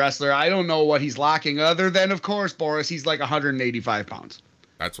fine wrestler. I don't know what he's lacking, other than, of course, Boris, he's 185 pounds.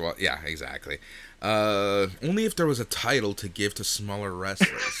 That's what, yeah, exactly. Only if there was a title to give to smaller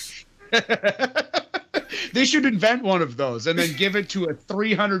wrestlers. They should invent one of those and then give it to a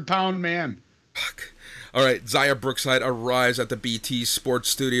 300-pound man. Fuck. All right, Zaya Brookside arrives at the BT Sports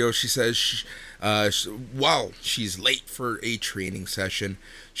Studio. She says while she's late for a training session,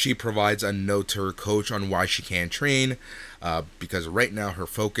 she provides a note to her coach on why she can't train, because right now her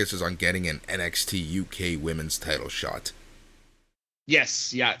focus is on getting an NXT UK women's title shot.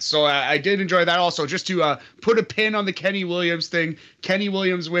 Yes, yeah. So I did enjoy that also. Just to put a pin on the Kenny Williams thing, Kenny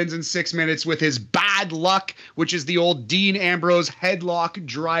Williams wins in 6 minutes with his bad luck, which is the old Dean Ambrose headlock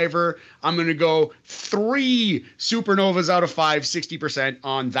driver. I'm going to go 3 supernovas out of 5, 60%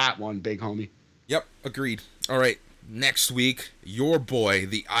 on that one, big homie. Yep, agreed. All right, next week, your boy,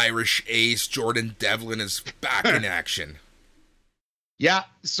 the Irish ace, Jordan Devlin, is back in action. Yeah,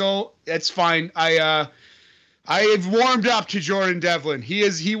 so that's fine. I've warmed up to Jordan Devlin.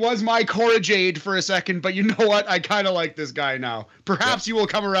 He was my Cora Jade for a second, but you know what? I kind of like this guy now. Perhaps he will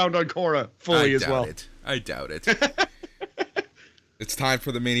come around on Cora fully as well. I doubt it. It's time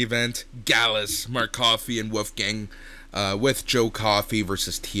for the main event. Gallus, Mark Coffey, and Wolfgang with Joe Coffey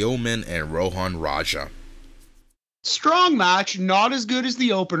versus Teoman and Rohan Raja. Strong match, not as good as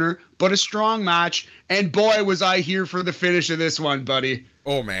the opener, but a strong match. And boy, was I here for the finish of this one, buddy.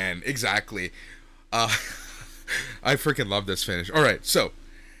 Oh man, exactly. I freaking love this finish. All right, so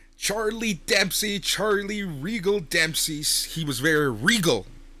Charlie Regal Dempsey, he was very regal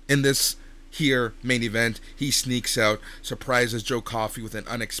in this here main event. He sneaks out, surprises Joe Coffey with an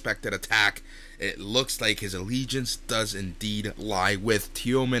unexpected attack. It looks like his allegiance does indeed lie with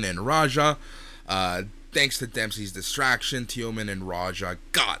Teoman and Raja. Thanks to Dempsey's distraction, Teoman and Raja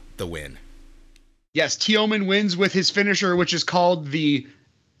got the win. Yes, Teoman wins with his finisher, which is called the...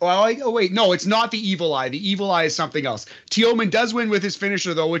 no, it's not the Evil Eye. The Evil Eye is something else. Teoman does win with his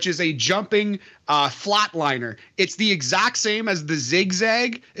finisher, though, which is a jumping flatliner. It's the exact same as the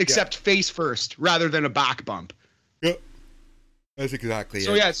zigzag, except face first, rather than a back bump. Yep. That's exactly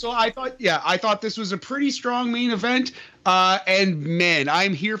it. So I thought this was a pretty strong main event. And man,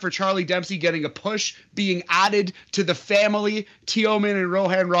 I'm here for Charlie Dempsey getting a push, being added to the family, Teoman and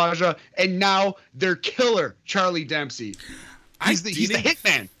Rohan Raja, and now their killer, Charlie Dempsey. He's the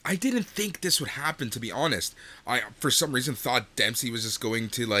hitman. I didn't think this would happen, to be honest. I, for some reason, thought Dempsey was just going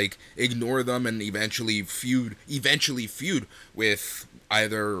to ignore them and eventually feud with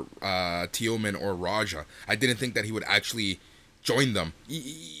either Teoman or Raja. I didn't think that he would actually join them.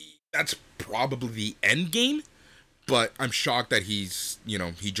 That's probably the end game, but I'm shocked that he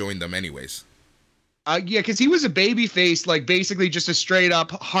joined them anyways. Yeah, because he was a babyface, like basically just a straight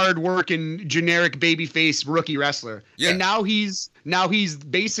up hard working generic babyface rookie wrestler. Yeah. And now he's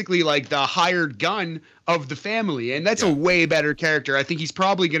basically like the hired gun of the family, and that's a way better character. I think he's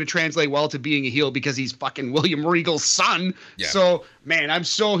probably going to translate well to being a heel because he's fucking William Regal's son. Yeah. So man, I'm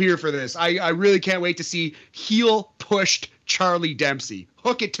so here for this. I really can't wait to see heel pushed Charlie Dempsey.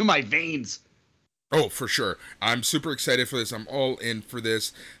 Hook it to my veins. Oh, for sure. I'm super excited for this. I'm all in for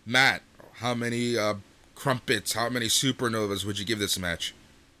this. Matt, how many crumpets, how many supernovas would you give this match?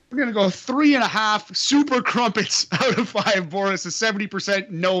 We're going to go 3.5 super crumpets out of 5, Boris. A 70%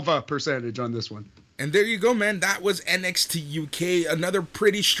 Nova percentage on this one. And there you go, man. That was NXT UK. Another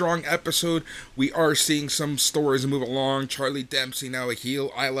pretty strong episode. We are seeing some stories move along. Charlie Dempsey now a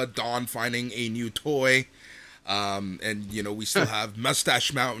heel. Isla Dawn finding a new toy. And we still have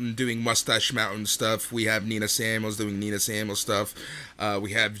Mustache Mountain doing Mustache Mountain stuff. We have Nina Samuels doing Nina Samuels stuff.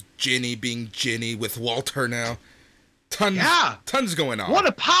 We have Ginny being Ginny with Walter now. Tons going on. What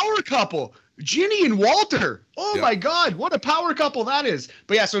a power couple. Ginny and Walter. Oh my God, what a power couple that is.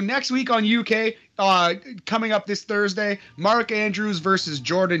 But yeah, so next week on UK, coming up this Thursday, Mark Andrews versus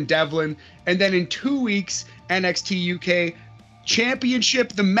Jordan Devlin. And then in 2 weeks, NXT UK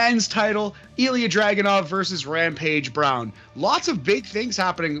Championship, the men's title, Ilya Dragunov versus Rampage Brown. Lots of big things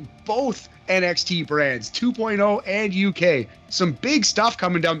happening, both NXT brands, 2.0 and UK. Some big stuff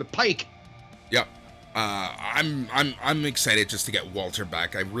coming down the pike. Yep. I'm excited just to get Walter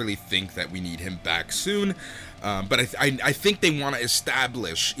back. I really think that we need him back soon. But I think they want to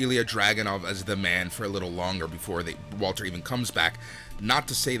establish Ilya Dragunov as the man for a little longer before Walter even comes back. Not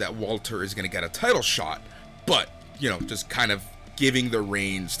to say that Walter is going to get a title shot, but just kind of giving the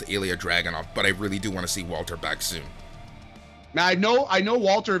reins to Ilya Dragunov, but I really do want to see Walter back soon. Now, I know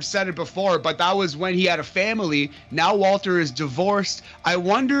Walter have said it before, but that was when he had a family. Now Walter is divorced. I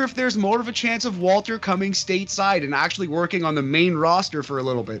wonder if there's more of a chance of Walter coming stateside and actually working on the main roster for a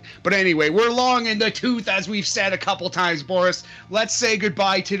little bit. But anyway, we're long in the tooth, as we've said a couple times, Boris. Let's say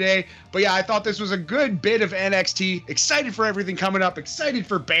goodbye today. But yeah, I thought this was a good bit of NXT. Excited for everything coming up. Excited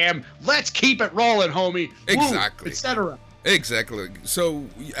for BAM. Let's keep it rolling, homie. Exactly. Etc. Exactly. So,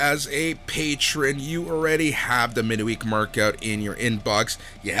 as a patron, you already have the midweek markout in your inbox.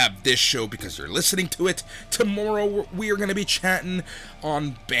 You have this show because you're listening to it. Tomorrow, we are going to be chatting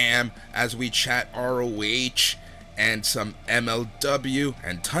on BAM as we chat ROH and some MLW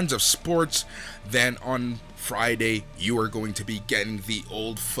and tons of sports. Then on Friday, you are going to be getting the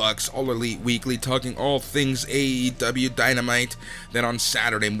Old Fucks All Elite Weekly, talking all things AEW Dynamite. Then on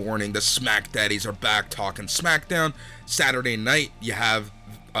Saturday morning, the Smack Daddies are back talking SmackDown. Saturday night, you have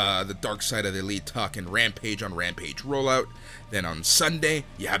the Dark Side of the Elite talking Rampage on Rampage Rollout. Then on Sunday,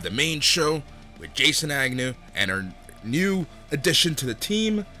 you have the main show with Jason Agnew and our new addition to the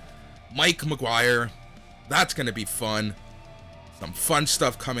team, Mike McGuire. That's going to be fun. Some fun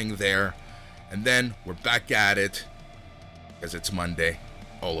stuff coming there. And then we're back at it because it's Monday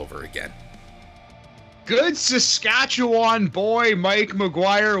all over again. Good Saskatchewan boy, Mike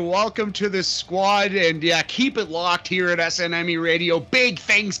McGuire. Welcome to the squad. And yeah, keep it locked here at SNME Radio. Big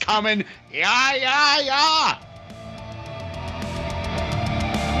things coming. Yeah.